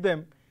to read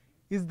them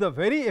is the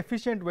very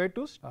efficient way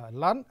to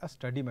learn a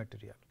study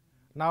material.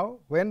 Now,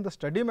 when the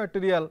study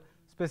material,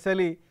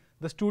 especially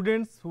the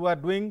students who are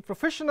doing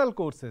professional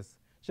courses,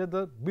 so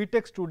the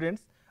B.Tech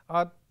students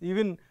or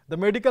even the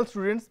medical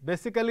students,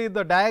 basically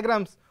the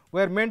diagrams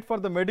were meant for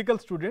the medical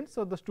students.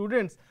 So, the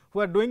students who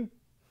are doing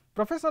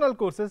professional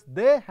courses,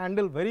 they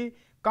handle very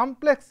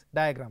complex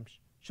diagrams.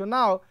 So,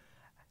 now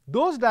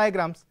those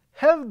diagrams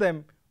help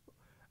them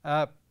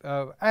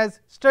as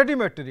study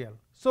material.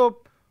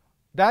 So,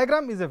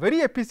 diagram is a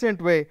very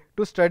efficient way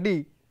to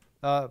study,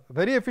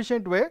 very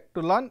efficient way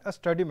to learn a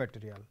study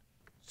material.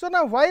 So,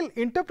 now while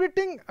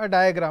interpreting a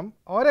diagram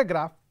or a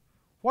graph,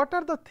 what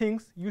are the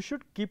things you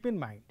should keep in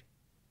mind?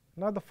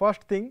 Now, the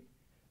first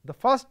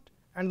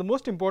and the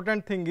most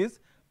important thing is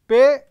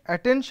pay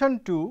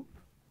attention to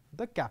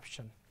the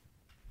caption.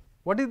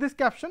 What is this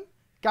caption?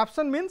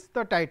 Caption means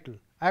the title.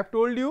 I have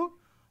told you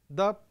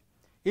the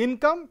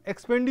income,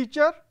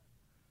 expenditure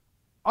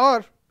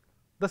or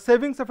the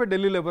savings of a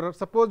daily laborer.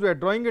 Suppose we are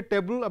drawing a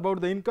table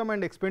about the income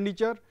and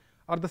expenditure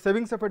or the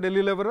savings of a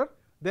daily laborer,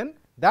 then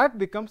that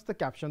becomes the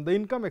caption, the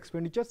income,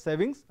 expenditure,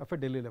 savings of a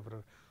daily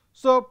laborer.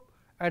 So,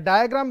 a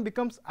diagram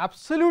becomes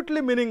absolutely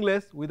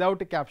meaningless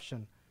without a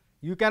caption.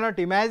 You cannot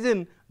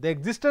imagine the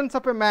existence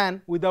of a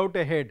man without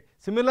a head.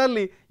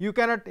 Similarly, you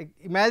cannot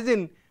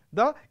imagine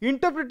the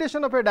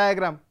interpretation of a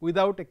diagram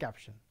without a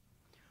caption.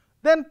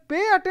 Then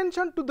pay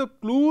attention to the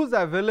clues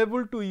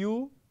available to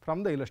you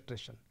from the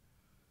illustration.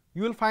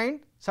 You will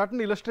find certain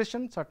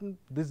illustrations,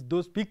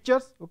 those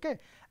pictures, okay,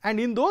 and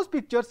in those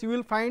pictures you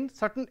will find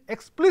certain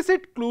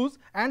explicit clues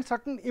and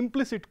certain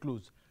implicit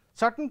clues.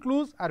 Certain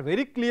clues are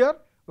very clear,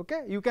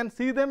 okay, you can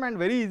see them and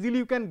very easily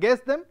you can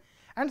guess them,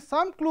 and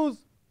some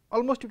clues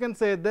almost you can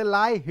say they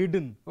lie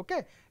hidden,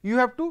 okay, you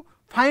have to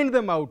find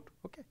them out,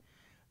 okay.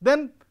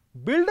 Then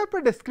build up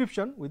a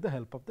description with the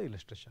help of the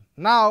illustration.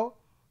 Now,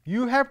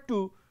 you have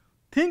to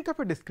think of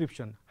a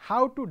description,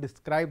 how to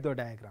describe the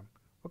diagram,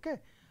 okay,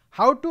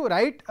 how to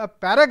write a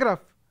paragraph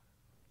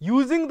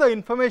using the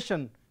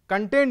information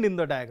contained in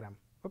the diagram,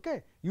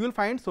 okay. You will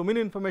find so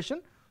many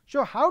information.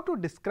 So, how to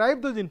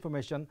describe those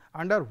information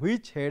under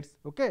which heads,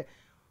 okay,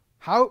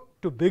 how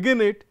to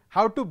begin it,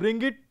 how to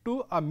bring it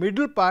to a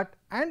middle part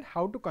and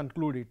how to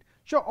conclude it.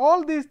 So,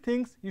 all these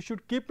things you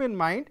should keep in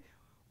mind,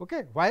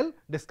 okay, while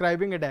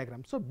describing a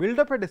diagram. So, build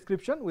up a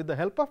description with the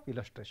help of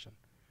illustration.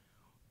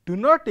 Do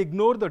not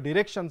ignore the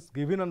directions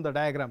given on the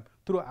diagram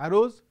through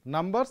arrows,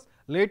 numbers,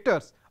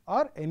 letters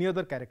or any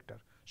other character.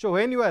 So,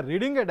 when you are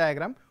reading a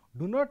diagram,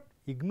 do not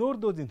ignore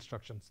those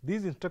instructions.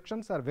 These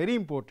instructions are very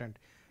important.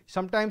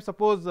 Sometimes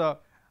suppose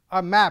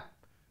a map,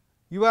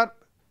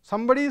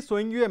 somebody is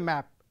showing you a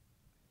map,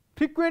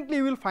 frequently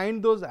you will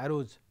find those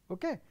arrows,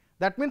 okay.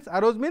 That means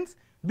arrows means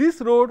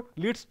this road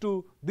leads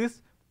to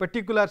this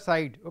particular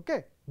side,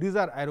 okay. These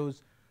are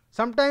arrows.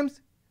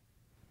 Sometimes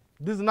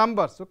these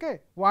numbers,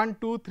 okay, 1,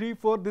 2, 3,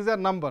 4, these are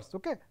numbers,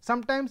 okay.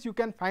 Sometimes you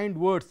can find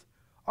words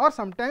or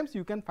sometimes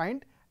you can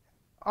find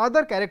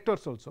other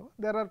characters also.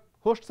 There are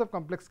hosts of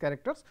complex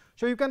characters.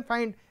 So, you can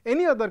find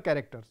any other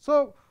character.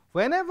 So,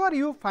 whenever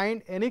you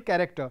find any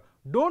character,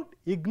 do not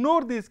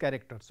ignore these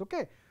characters,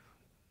 okay.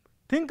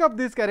 Think of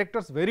these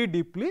characters very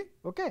deeply,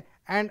 okay,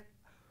 and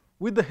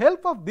with the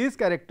help of these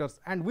characters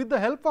and with the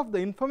help of the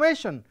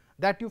information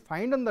that you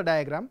find on the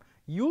diagram,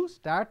 you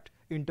start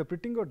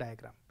interpreting your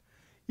diagram.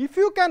 If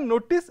you can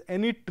notice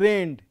any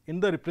trend in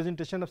the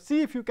representation of,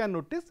 see if you can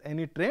notice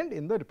any trend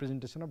in the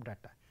representation of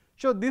data.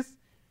 So, this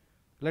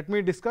let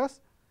me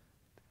discuss.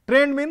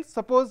 Trend means,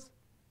 suppose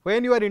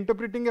when you are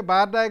interpreting a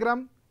bar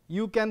diagram,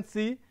 you can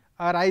see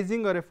a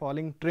rising or a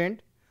falling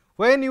trend.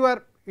 When you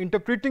are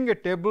interpreting a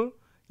table,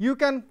 you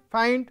can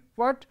find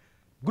what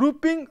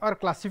grouping or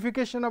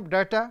classification of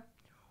data.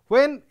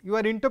 When you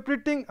are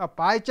interpreting a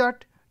pie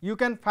chart, you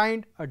can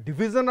find a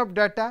division of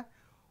data.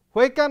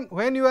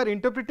 When you are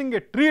interpreting a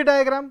tree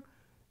diagram,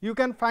 you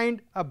can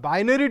find a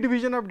binary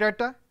division of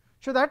data.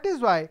 So, that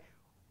is why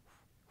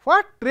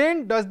what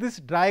trend does this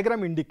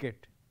diagram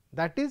indicate?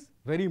 That is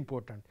very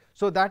important.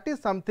 So, that is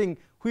something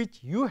which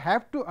you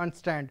have to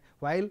understand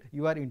while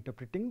you are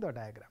interpreting the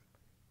diagram.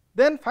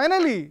 Then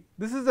finally,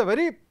 this is a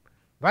very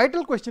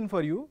vital question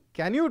for you.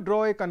 Can you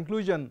draw a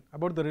conclusion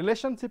about the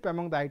relationship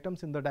among the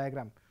items in the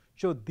diagram?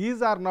 So,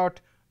 these are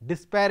not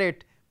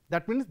disparate,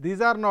 that means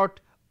these are not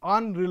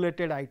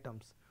unrelated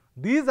items.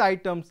 These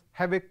items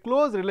have a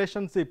close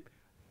relationship,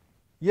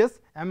 yes,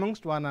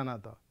 amongst one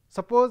another.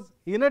 Suppose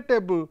in a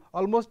table,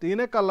 almost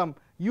in a column,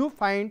 you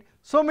find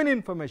so many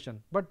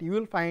information, but you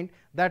will find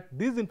that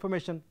these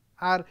information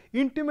are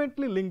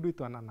intimately linked with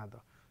one another.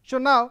 So,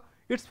 now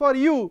it is for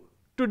you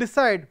to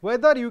decide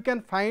whether you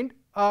can find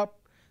a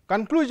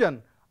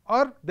conclusion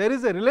or there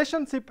is a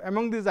relationship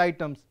among these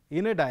items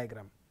in a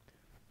diagram.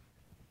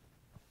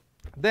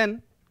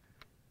 Then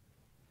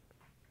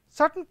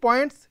certain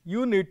points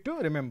you need to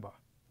remember.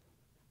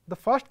 the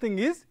first thing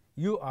is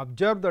you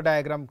observe the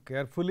diagram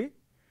carefully,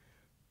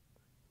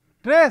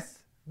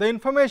 trace the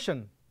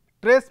information.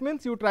 Trace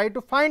means you try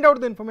to find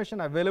out the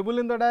information available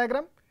in the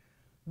diagram,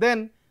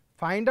 then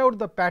find out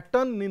the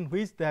pattern in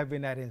which they have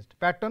been arranged.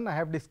 Pattern I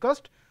have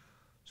discussed.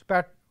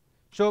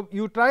 So,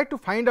 you try to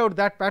find out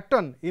that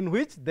pattern in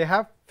which they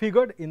have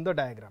figured in the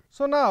diagram.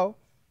 So, now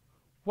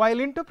while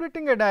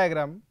interpreting a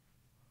diagram,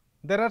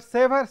 there are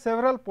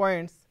several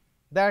points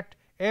that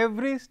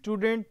every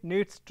student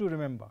needs to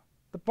remember.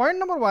 The point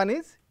number 1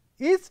 is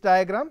each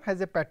diagram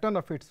has a pattern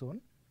of its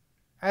own.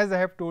 As I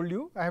have told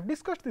you, I have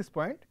discussed this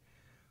point.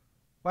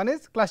 One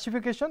is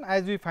classification,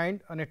 as we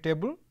find on a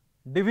table,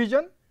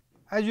 division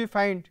as we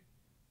find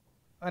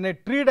on a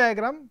tree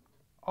diagram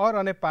or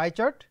on a pie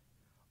chart,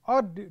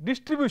 or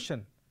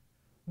distribution.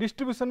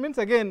 Distribution means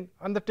again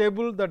on the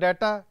table the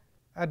data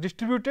are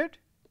distributed,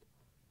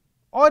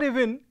 or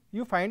even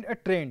you find a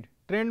trend.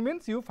 Trend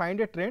means you find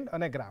a trend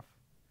on a graph.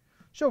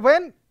 So,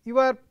 when you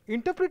are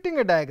interpreting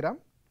a diagram,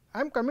 I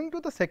am coming to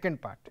the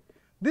second part.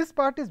 This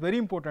part is very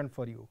important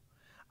for you.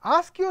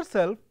 Ask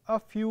yourself a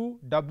few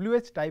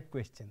WH type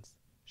questions.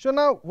 So,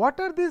 now what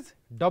are these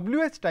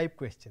WH type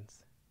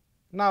questions?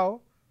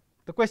 Now,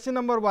 the question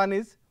number 1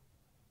 is,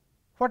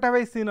 what have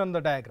I seen on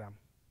the diagram?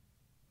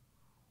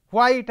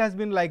 Why it has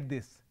been like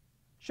this?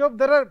 So,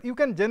 there are, you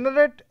can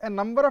generate a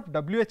number of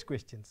WH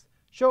questions.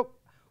 So,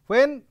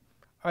 when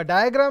a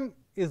diagram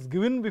is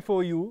given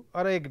before you,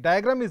 or a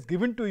diagram is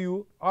given to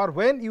you, or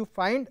when you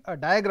find a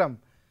diagram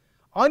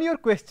on your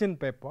question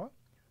paper,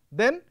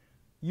 then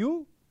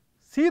you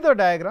see the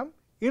diagram,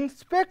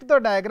 inspect the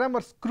diagram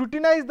or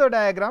scrutinize the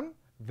diagram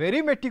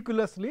very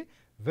meticulously,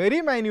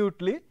 very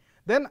minutely.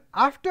 Then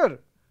after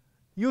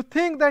you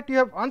think that you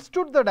have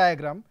understood the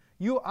diagram,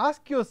 you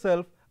ask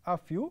yourself a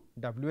few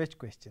WH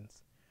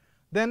questions.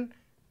 Then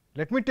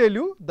let me tell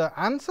you, the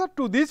answer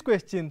to these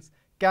questions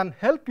can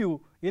help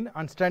you in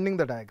understanding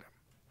the diagram.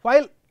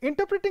 While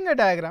interpreting a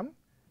diagram,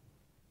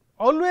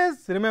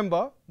 always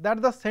remember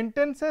that the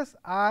sentences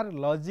are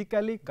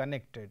logically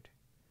connected.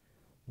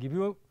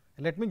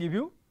 Let me give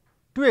you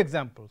 2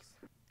 examples.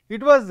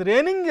 It was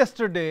raining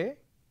yesterday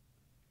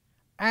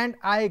and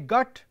I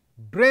got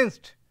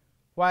drenched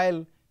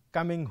while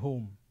coming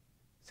home.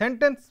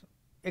 Sentence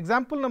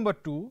example number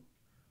 2,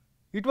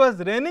 it was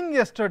raining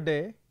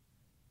yesterday,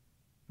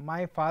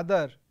 my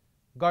father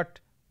got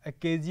a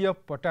kg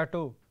of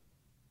potato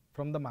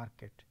from the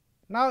market.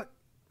 Now,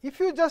 if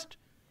you just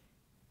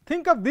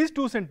think of these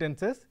 2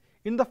 sentences,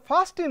 in the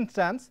first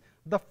instance,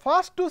 the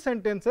first 2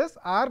 sentences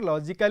are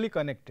logically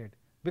connected,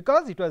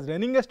 because it was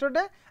raining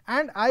yesterday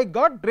and I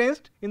got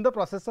drenched in the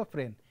process of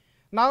rain.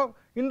 Now,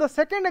 in the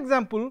second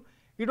example,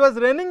 it was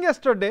raining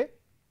yesterday,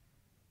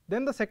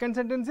 then the second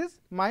sentence is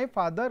my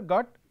father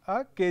got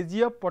a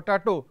kg of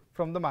potato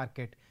from the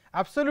market.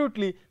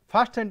 Absolutely,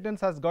 first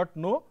sentence has got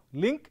no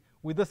link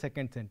with the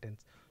second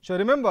sentence. So,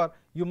 remember,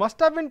 you must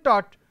have been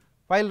taught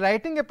while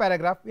writing a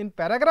paragraph, in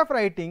paragraph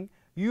writing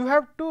you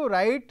have to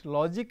write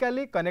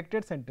logically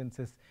connected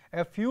sentences.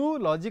 A few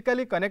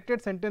logically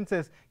connected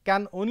sentences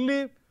can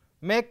only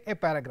make a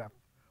paragraph.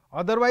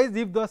 Otherwise,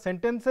 if the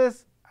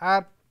sentences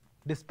are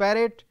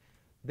disparate,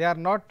 they are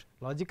not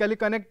logically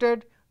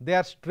connected, they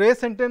are stray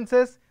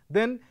sentences,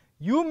 then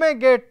you may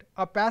get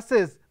a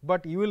passage,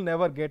 but you will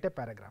never get a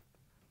paragraph.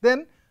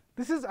 Then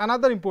this is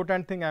another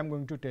important thing I am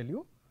going to tell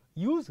you.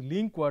 Use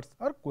link words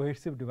or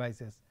cohesive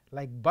devices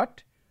like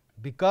but,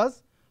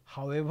 because,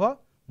 however,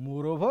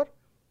 moreover,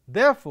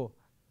 therefore,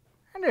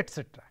 and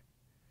etc.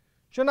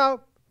 So,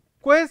 now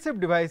cohesive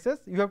devices,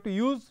 you have to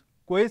use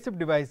cohesive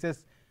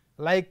devices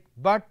like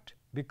but,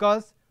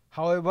 because,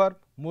 however,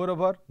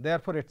 moreover,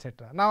 therefore,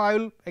 etc. Now, I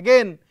will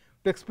again,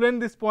 to explain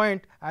this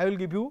point, I will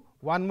give you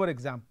one more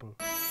example.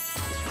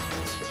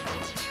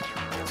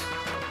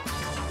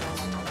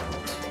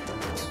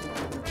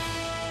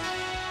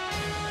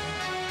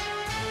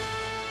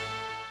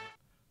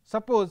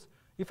 Suppose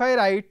if I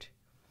write,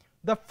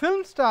 the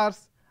film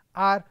stars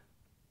are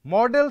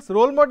models,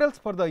 role models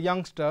for the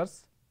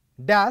youngsters,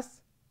 dash,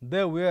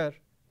 they wear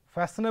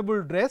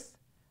fashionable dress,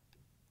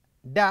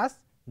 dash,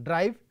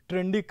 drive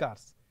trendy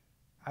cars.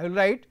 I will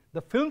write,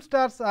 the film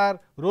stars are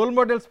role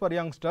models for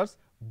youngsters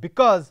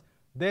because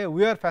they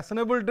wear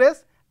fashionable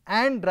dress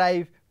and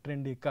drive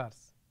trendy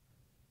cars.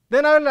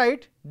 Then I will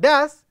write,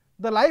 dash,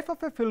 the life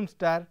of a film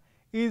star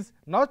is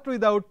not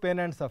without pain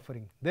and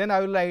suffering. Then I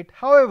will write,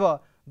 however,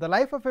 the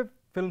life of a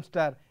film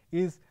star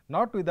is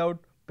not without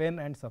pain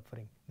and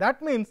suffering.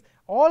 That means,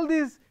 all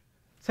these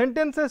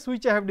sentences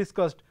which I have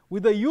discussed,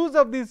 with the use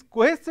of these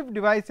cohesive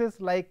devices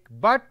like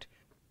but,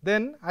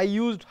 then I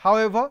used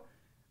however,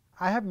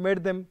 I have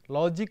made them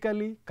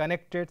logically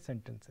connected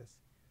sentences.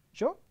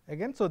 So,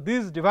 again, so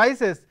these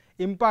devices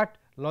impart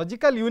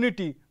logical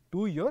unity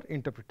to your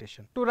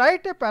interpretation. To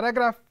write a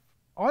paragraph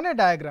on a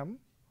diagram,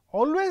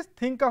 always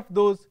think of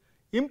those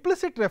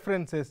implicit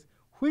references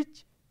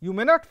which you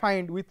may not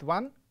find with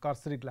one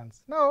cursory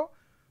glance. Now,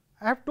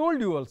 I have told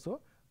you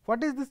also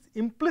what is this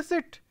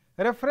implicit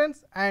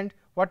reference and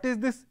what is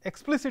this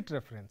explicit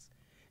reference.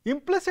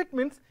 Implicit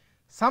means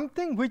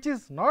something which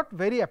is not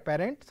very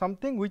apparent,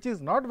 something which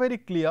is not very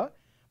clear,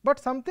 but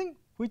something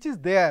which is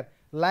there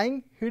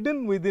lying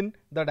hidden within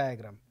the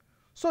diagram.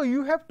 So,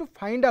 you have to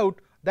find out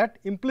that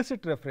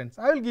implicit reference.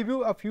 I will give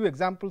you a few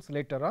examples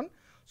later on.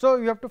 So,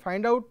 you have to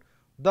find out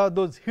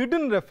those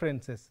hidden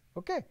references.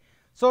 Okay.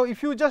 So,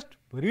 if you just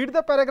read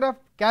the paragraph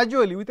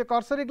casually with a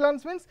cursory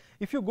glance, means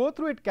if you go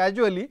through it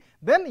casually,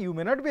 then you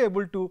may not be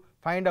able to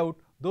find out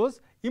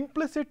those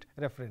implicit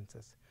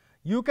references.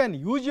 You can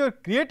use your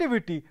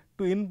creativity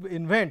to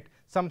invent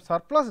some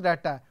surplus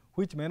data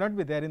which may not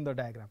be there in the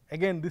diagram.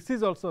 Again, this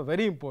is also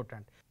very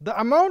important. The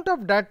amount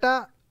of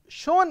data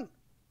shown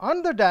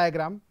on the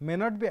diagram may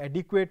not be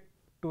adequate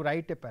to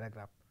write a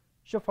paragraph.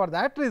 So, for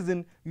that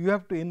reason you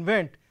have to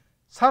invent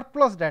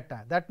surplus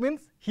data. That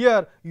means,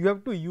 here you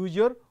have to use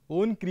your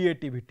own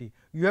creativity.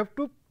 You have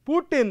to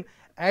put in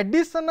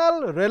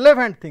additional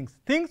relevant things,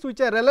 things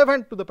which are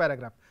relevant to the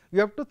paragraph. You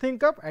have to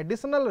think of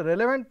additional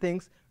relevant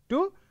things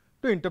to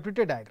interpret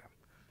a diagram.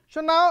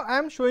 So, now I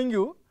am showing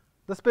you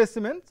the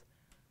specimens.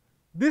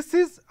 This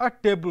is a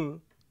table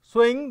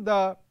showing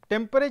the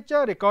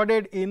temperature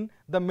recorded in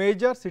the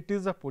major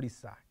cities of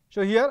Odisha.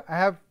 So, here I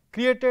have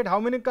created how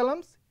many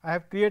columns? I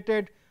have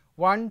created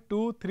 1,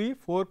 2, 3,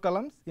 4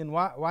 columns. In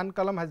one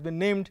column has been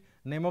named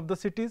name of the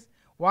cities,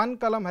 one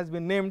column has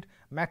been named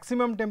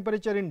maximum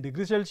temperature in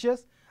degree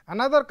Celsius,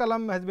 another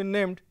column has been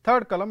named,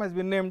 third column has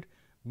been named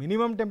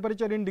minimum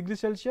temperature in degree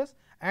Celsius,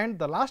 and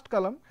the last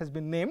column has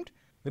been named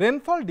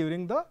rainfall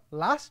during the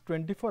last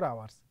 24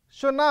 hours.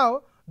 So,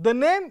 now the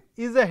name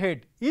is a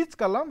head, each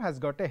column has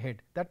got a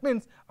head. That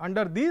means,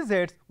 under these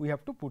heads we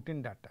have to put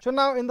in data. So,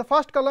 now in the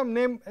first column,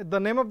 the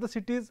name of the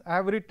cities, I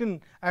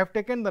have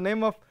taken the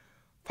name of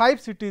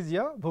 5 cities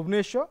here: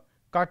 Bhubaneswar,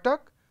 Cuttack,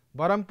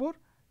 Berhampur,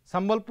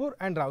 Sambalpur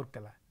and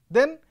Rourkela.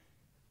 Then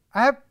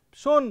I have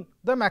shown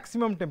the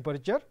maximum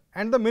temperature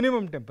and the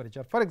minimum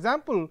temperature. For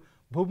example,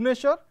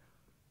 Bhubaneswar,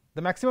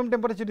 the maximum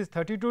temperature is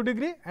 32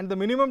 degree and the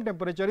minimum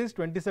temperature is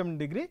 27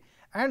 degree,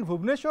 and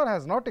Bhubaneswar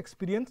has not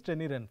experienced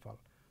any rainfall.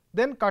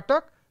 Then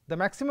Cuttack, the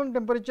maximum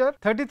temperature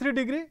 33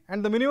 degree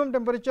and the minimum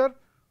temperature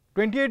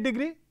 28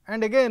 degree,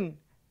 and again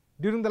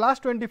during the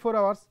last 24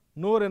 hours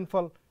no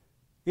rainfall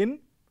in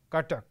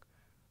Cuttack.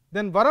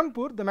 Then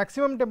Berhampur, the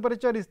maximum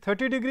temperature is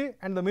 30 degree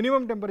and the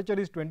minimum temperature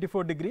is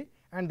 24 degree,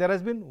 and there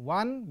has been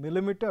 1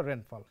 millimeter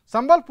rainfall.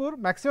 Sambalpur,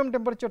 maximum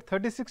temperature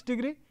 36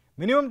 degree,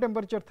 minimum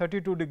temperature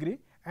 32 degree,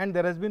 and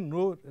there has been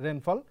no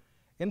rainfall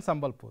in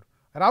Sambalpur.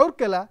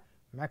 Rourkela,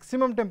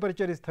 maximum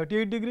temperature is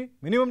 38 degree,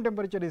 minimum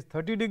temperature is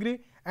 30 degree,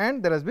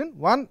 and there has been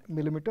 1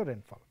 millimeter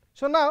rainfall.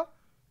 So, now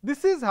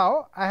this is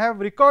how I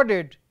have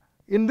recorded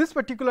in this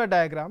particular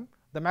diagram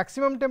the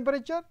maximum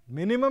temperature,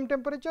 minimum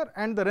temperature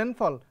and the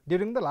rainfall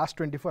during the last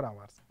 24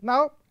 hours.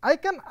 Now, I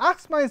can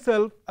ask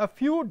myself a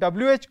few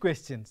WH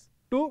questions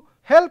to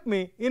help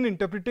me in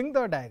interpreting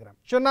the diagram.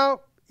 So,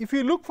 now if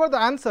you look for the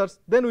answers,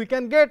 then we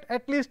can get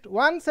at least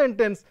one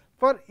sentence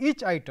for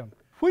each item.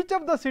 Which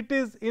of the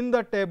cities in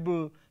the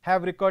table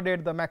have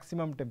recorded the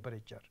maximum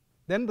temperature?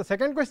 Then the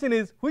second question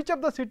is, which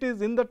of the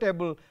cities in the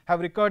table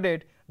have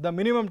recorded the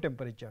minimum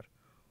temperature?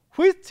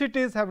 Which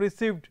cities have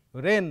received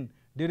rain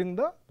during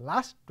the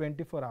last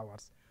 24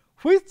 hours?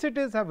 Which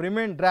cities have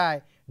remained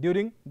dry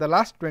during the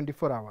last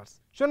 24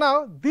 hours? So,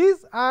 now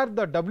these are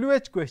the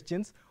WH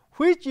questions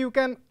which you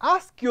can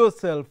ask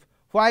yourself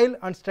while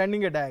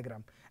understanding a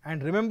diagram,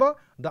 and remember,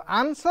 the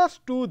answers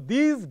to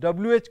these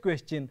WH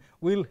questions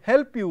will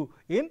help you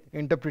in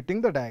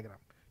interpreting the diagram.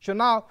 So,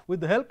 now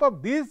with the help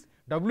of these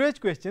WH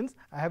questions,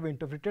 I have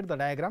interpreted the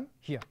diagram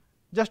here.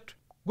 Just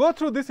go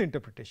through this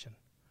interpretation.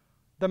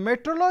 The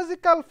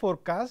meteorological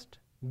forecast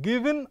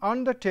given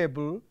on the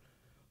table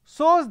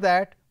shows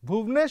that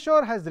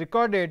Bhubaneswar has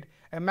recorded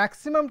a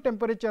maximum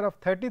temperature of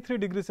 33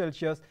 degrees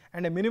Celsius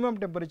and a minimum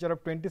temperature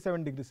of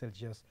 27 degrees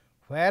Celsius,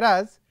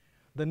 whereas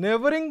the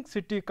neighboring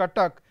city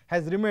Cuttack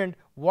has remained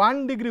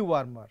 1 degree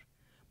warmer.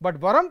 But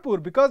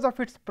Berhampur, because of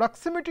its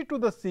proximity to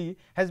the sea,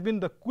 has been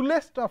the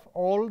coolest of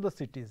all the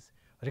cities,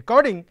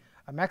 recording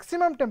a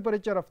maximum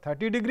temperature of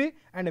 30 degree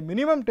and a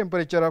minimum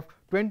temperature of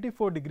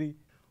 24 degree.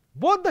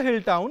 Both the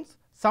hill towns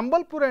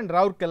Sambalpur and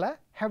Rourkela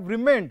have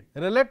remained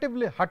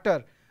relatively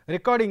hotter,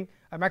 recording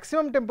a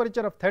maximum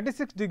temperature of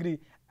 36 degree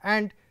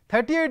and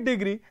 38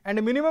 degree and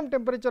a minimum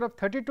temperature of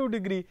 32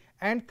 degree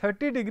and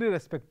 30 degree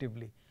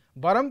respectively.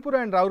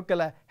 Berhampur and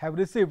Rourkela have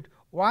received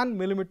 1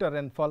 millimeter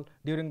rainfall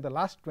during the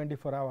last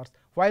 24 hours,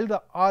 while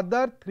the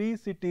other 3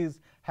 cities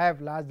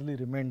have largely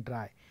remained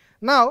dry.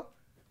 Now,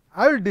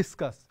 I will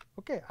discuss.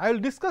 Okay, I will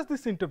discuss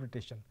this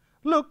interpretation.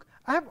 Look,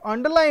 I have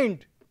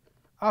underlined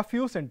a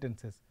few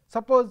sentences.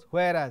 Suppose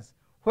whereas.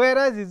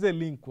 Whereas is a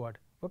link word.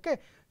 Okay,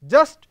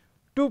 just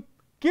to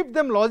keep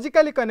them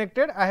logically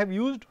connected, I have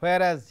used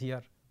whereas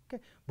here.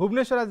 Okay,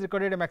 Bhubaneswar has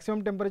recorded a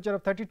maximum temperature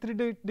of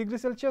 33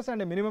 degrees Celsius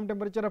and a minimum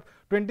temperature of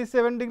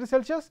 27 degrees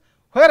Celsius,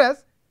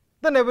 whereas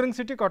the neighboring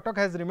city Cuttack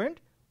has remained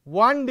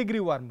 1 degree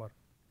warmer.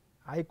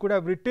 I could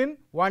have written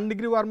 1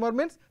 degree warmer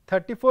means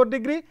 34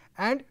 degree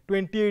and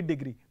 28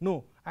 degree.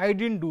 No, I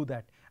did not do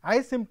that.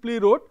 I simply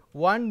wrote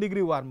 1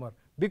 degree warmer.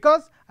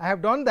 Because I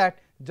have done that,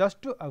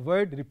 just to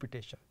avoid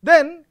repetition.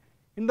 Then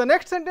in the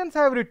next sentence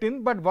I have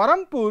written, but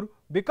Berhampur,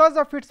 because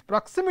of its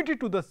proximity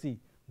to the sea,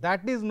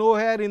 that is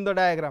nowhere in the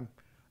diagram.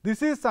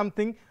 This is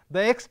something,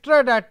 the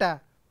extra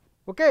data,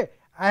 okay,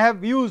 I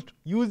have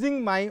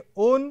using my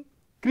own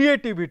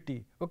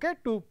creativity, okay,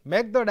 to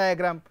make the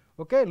diagram,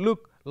 okay,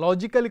 look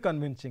logically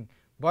convincing.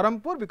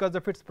 Berhampur, because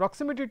of its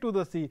proximity to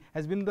the sea,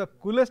 has been the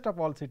coolest of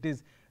all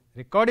cities,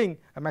 recording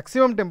a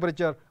maximum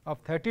temperature of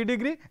 30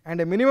 degree and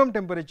a minimum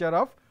temperature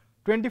of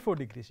 24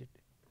 degrees.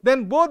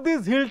 Then both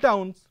these hill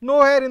towns,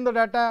 nowhere in the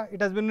data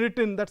it has been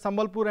written that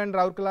Sambalpur and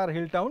Rourkela are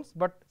hill towns,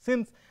 but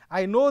since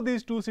I know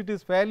these two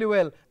cities fairly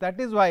well, that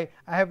is why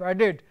I have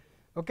added,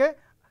 okay,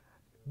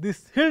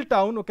 this hill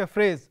town, okay,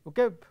 phrase,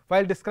 okay,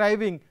 while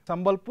describing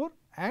Sambalpur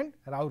and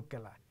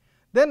Rourkela.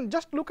 Then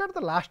just look at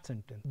the last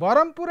sentence.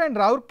 Berhampur and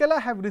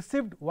Rourkela have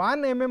received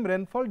 1 mm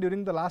rainfall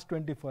during the last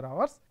 24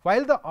 hours,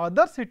 while the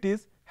other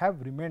cities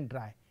have remained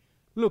dry.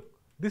 Look,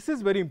 this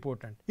is very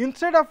important.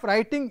 Instead of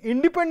writing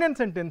independent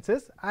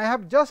sentences, I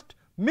have just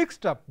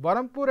mixed up.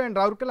 Berhampur and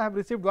Rourkela have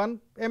received 1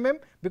 mm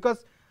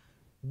because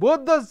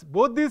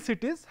both these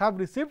cities have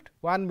received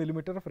 1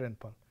 millimeter of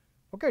rainfall,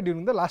 okay,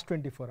 during the last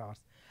 24 hours.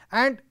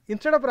 And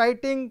instead of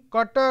writing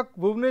Cuttack,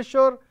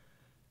 Bhubaneswar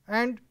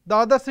and the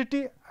other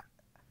city,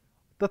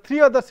 the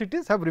 3 other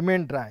cities have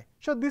remained dry.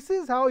 So this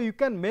is how you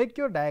can make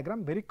your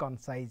diagram very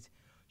concise.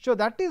 So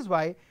that is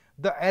why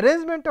the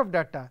arrangement of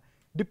data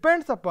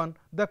depends upon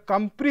the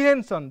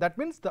comprehension, that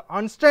means the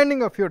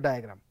understanding of your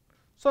diagram.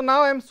 So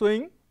now I am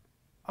showing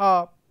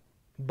a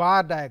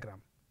bar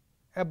diagram.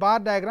 A bar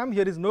diagram,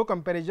 here is no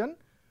comparison.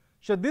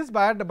 So this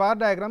bar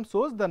diagram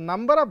shows the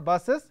number of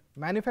buses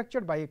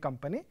manufactured by a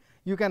company.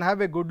 You can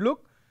have a good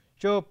look.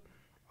 So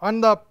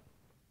on the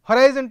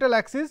horizontal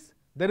axis,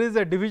 there is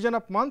a division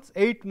of months,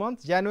 8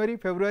 months, January,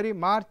 February,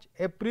 March,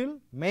 April,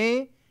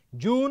 May,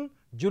 June,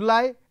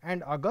 July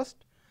and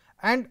August.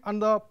 And on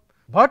the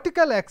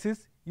vertical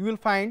axis, you will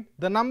find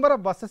the number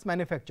of buses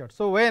manufactured.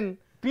 So when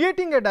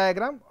creating a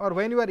diagram or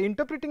when you are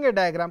interpreting a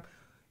diagram,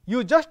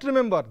 you just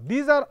remember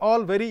these are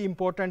all very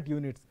important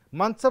units,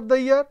 months of the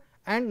year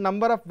and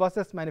number of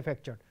buses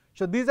manufactured.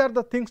 So these are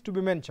the things to be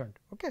mentioned.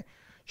 Okay.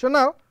 So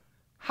now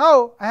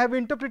how I have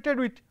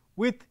interpreted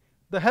with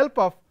the help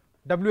of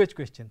WH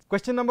questions.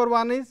 Question number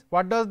 1 is,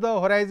 what does the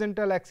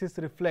horizontal axis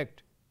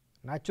reflect?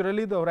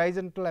 Naturally the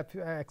horizontal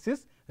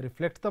axis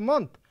reflects the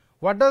month.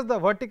 What does the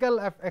vertical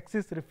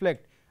axis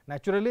reflect?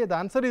 Naturally the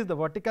answer is the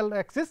vertical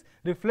axis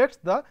reflects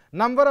the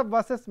number of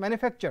buses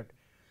manufactured.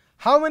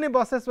 How many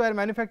buses were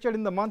manufactured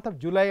in the month of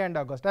July and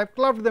August? I have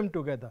clubbed them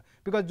together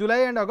because July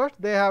and August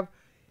they have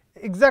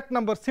exact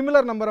number,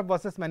 similar number of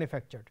buses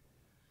manufactured.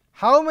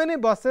 How many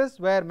buses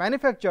were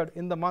manufactured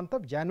in the month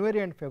of January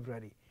and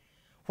February?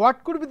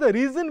 What could be the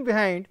reason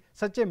behind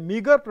such a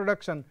meager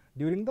production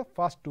during the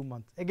first 2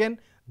 months? Again,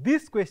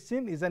 this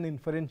question is an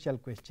inferential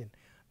question.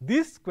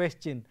 This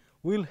question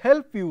will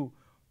help you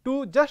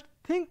to just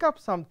think of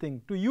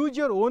something, to use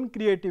your own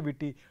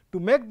creativity to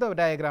make the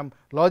diagram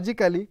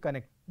logically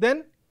connect.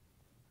 Then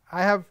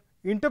I have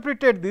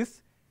interpreted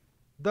this.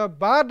 The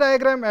bar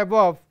diagram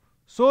above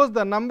shows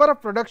the number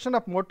of production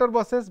of motor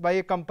buses by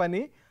a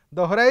company.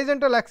 The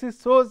horizontal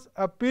axis shows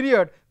a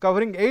period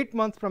covering 8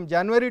 months from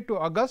January to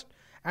August,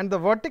 and the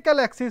vertical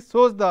axis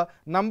shows the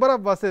number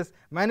of buses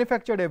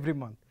manufactured every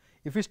month.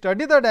 If we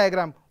study the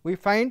diagram, we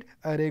find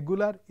a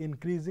regular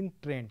increasing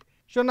trend.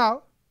 So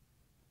now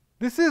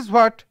this is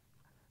what,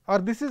 or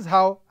this is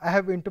how I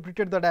have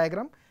interpreted the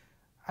diagram.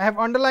 I have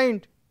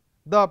underlined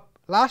the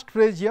last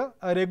phrase here,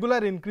 a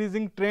regular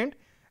increasing trend.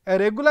 A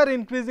regular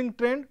increasing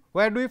trend,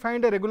 where do we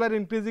find a regular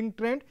increasing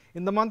trend?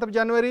 In the month of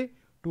January,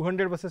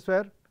 200 buses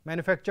were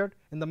manufactured.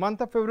 In the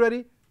month of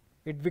February,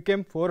 it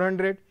became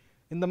 400.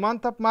 In the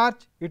month of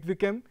March, it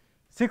became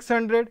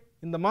 600.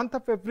 In the month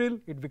of April,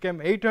 it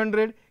became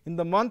 800. In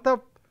the month of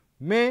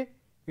May,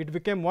 it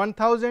became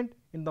 1000.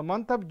 In the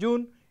month of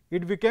June,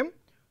 it became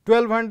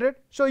 1200.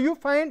 So you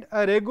find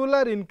a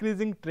regular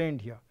increasing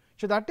trend here.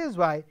 So that is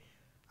why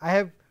I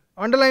have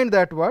underlined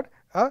that word,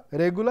 a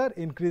regular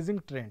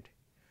increasing trend.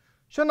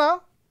 So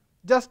now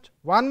just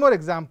one more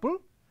example.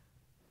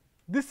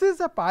 This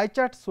is a pie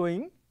chart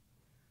showing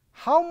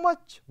how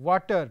much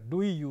water do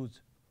we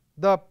use.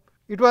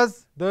 It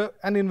was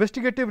an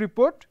investigative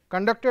report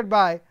conducted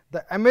by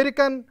the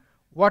American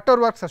Water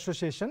Works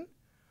Association.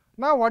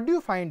 Now what do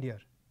you find here?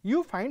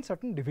 You find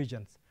certain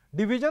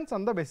divisions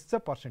on the basis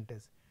of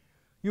percentage.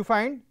 You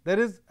find there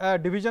is a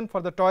division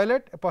for the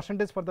toilet, a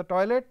percentage for the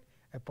toilet,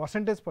 a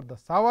percentage for the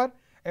shower,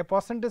 a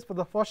percentage for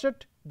the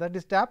faucet, that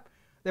is tap,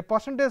 a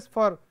percentage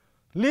for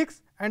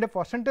leaks and a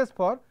percentage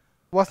for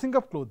washing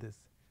of clothes.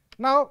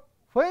 Now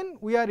when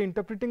we are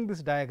interpreting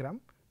this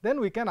diagram, then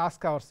we can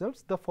ask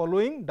ourselves the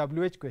following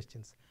WH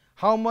questions.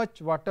 How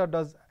much water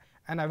does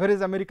an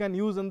average American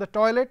use in the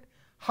toilet?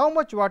 How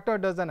much water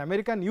does an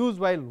American use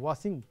while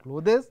washing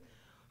clothes?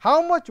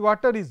 How much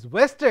water is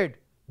wasted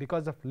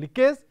because of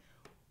leakage?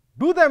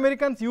 Do the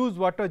Americans use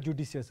water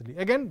judiciously?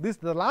 Again,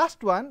 the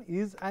last one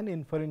is an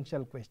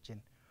inferential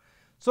question.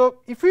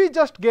 So if we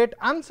just get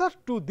answers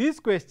to these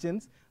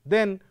questions,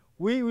 then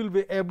we will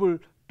be able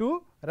to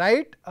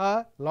write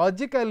a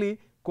logically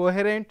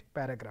coherent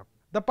paragraph.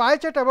 The pie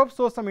chart above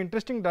shows some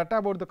interesting data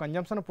about the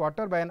consumption of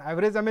water by an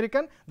average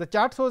American. The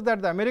chart shows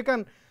that the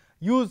American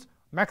use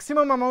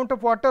maximum amount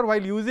of water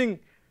while using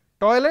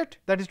toilet,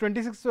 that is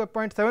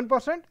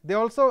 26.7%. They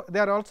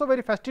are also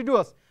very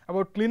fastidious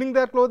about cleaning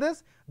their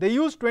clothes. They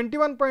use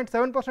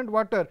 21.7%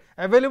 water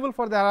available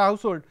for their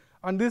household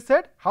on this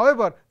side.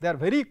 However, they are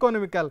very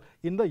economical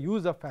in the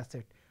use of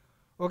faucet,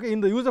 okay, in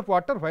the use of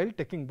water while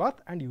taking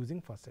bath and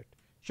using faucet.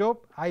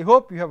 So, I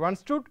hope you have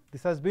understood.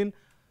 This has been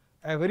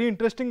a very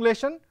interesting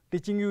lesson.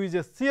 Teaching you is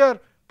a sheer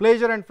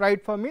pleasure and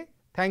pride for me.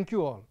 Thank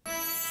you all.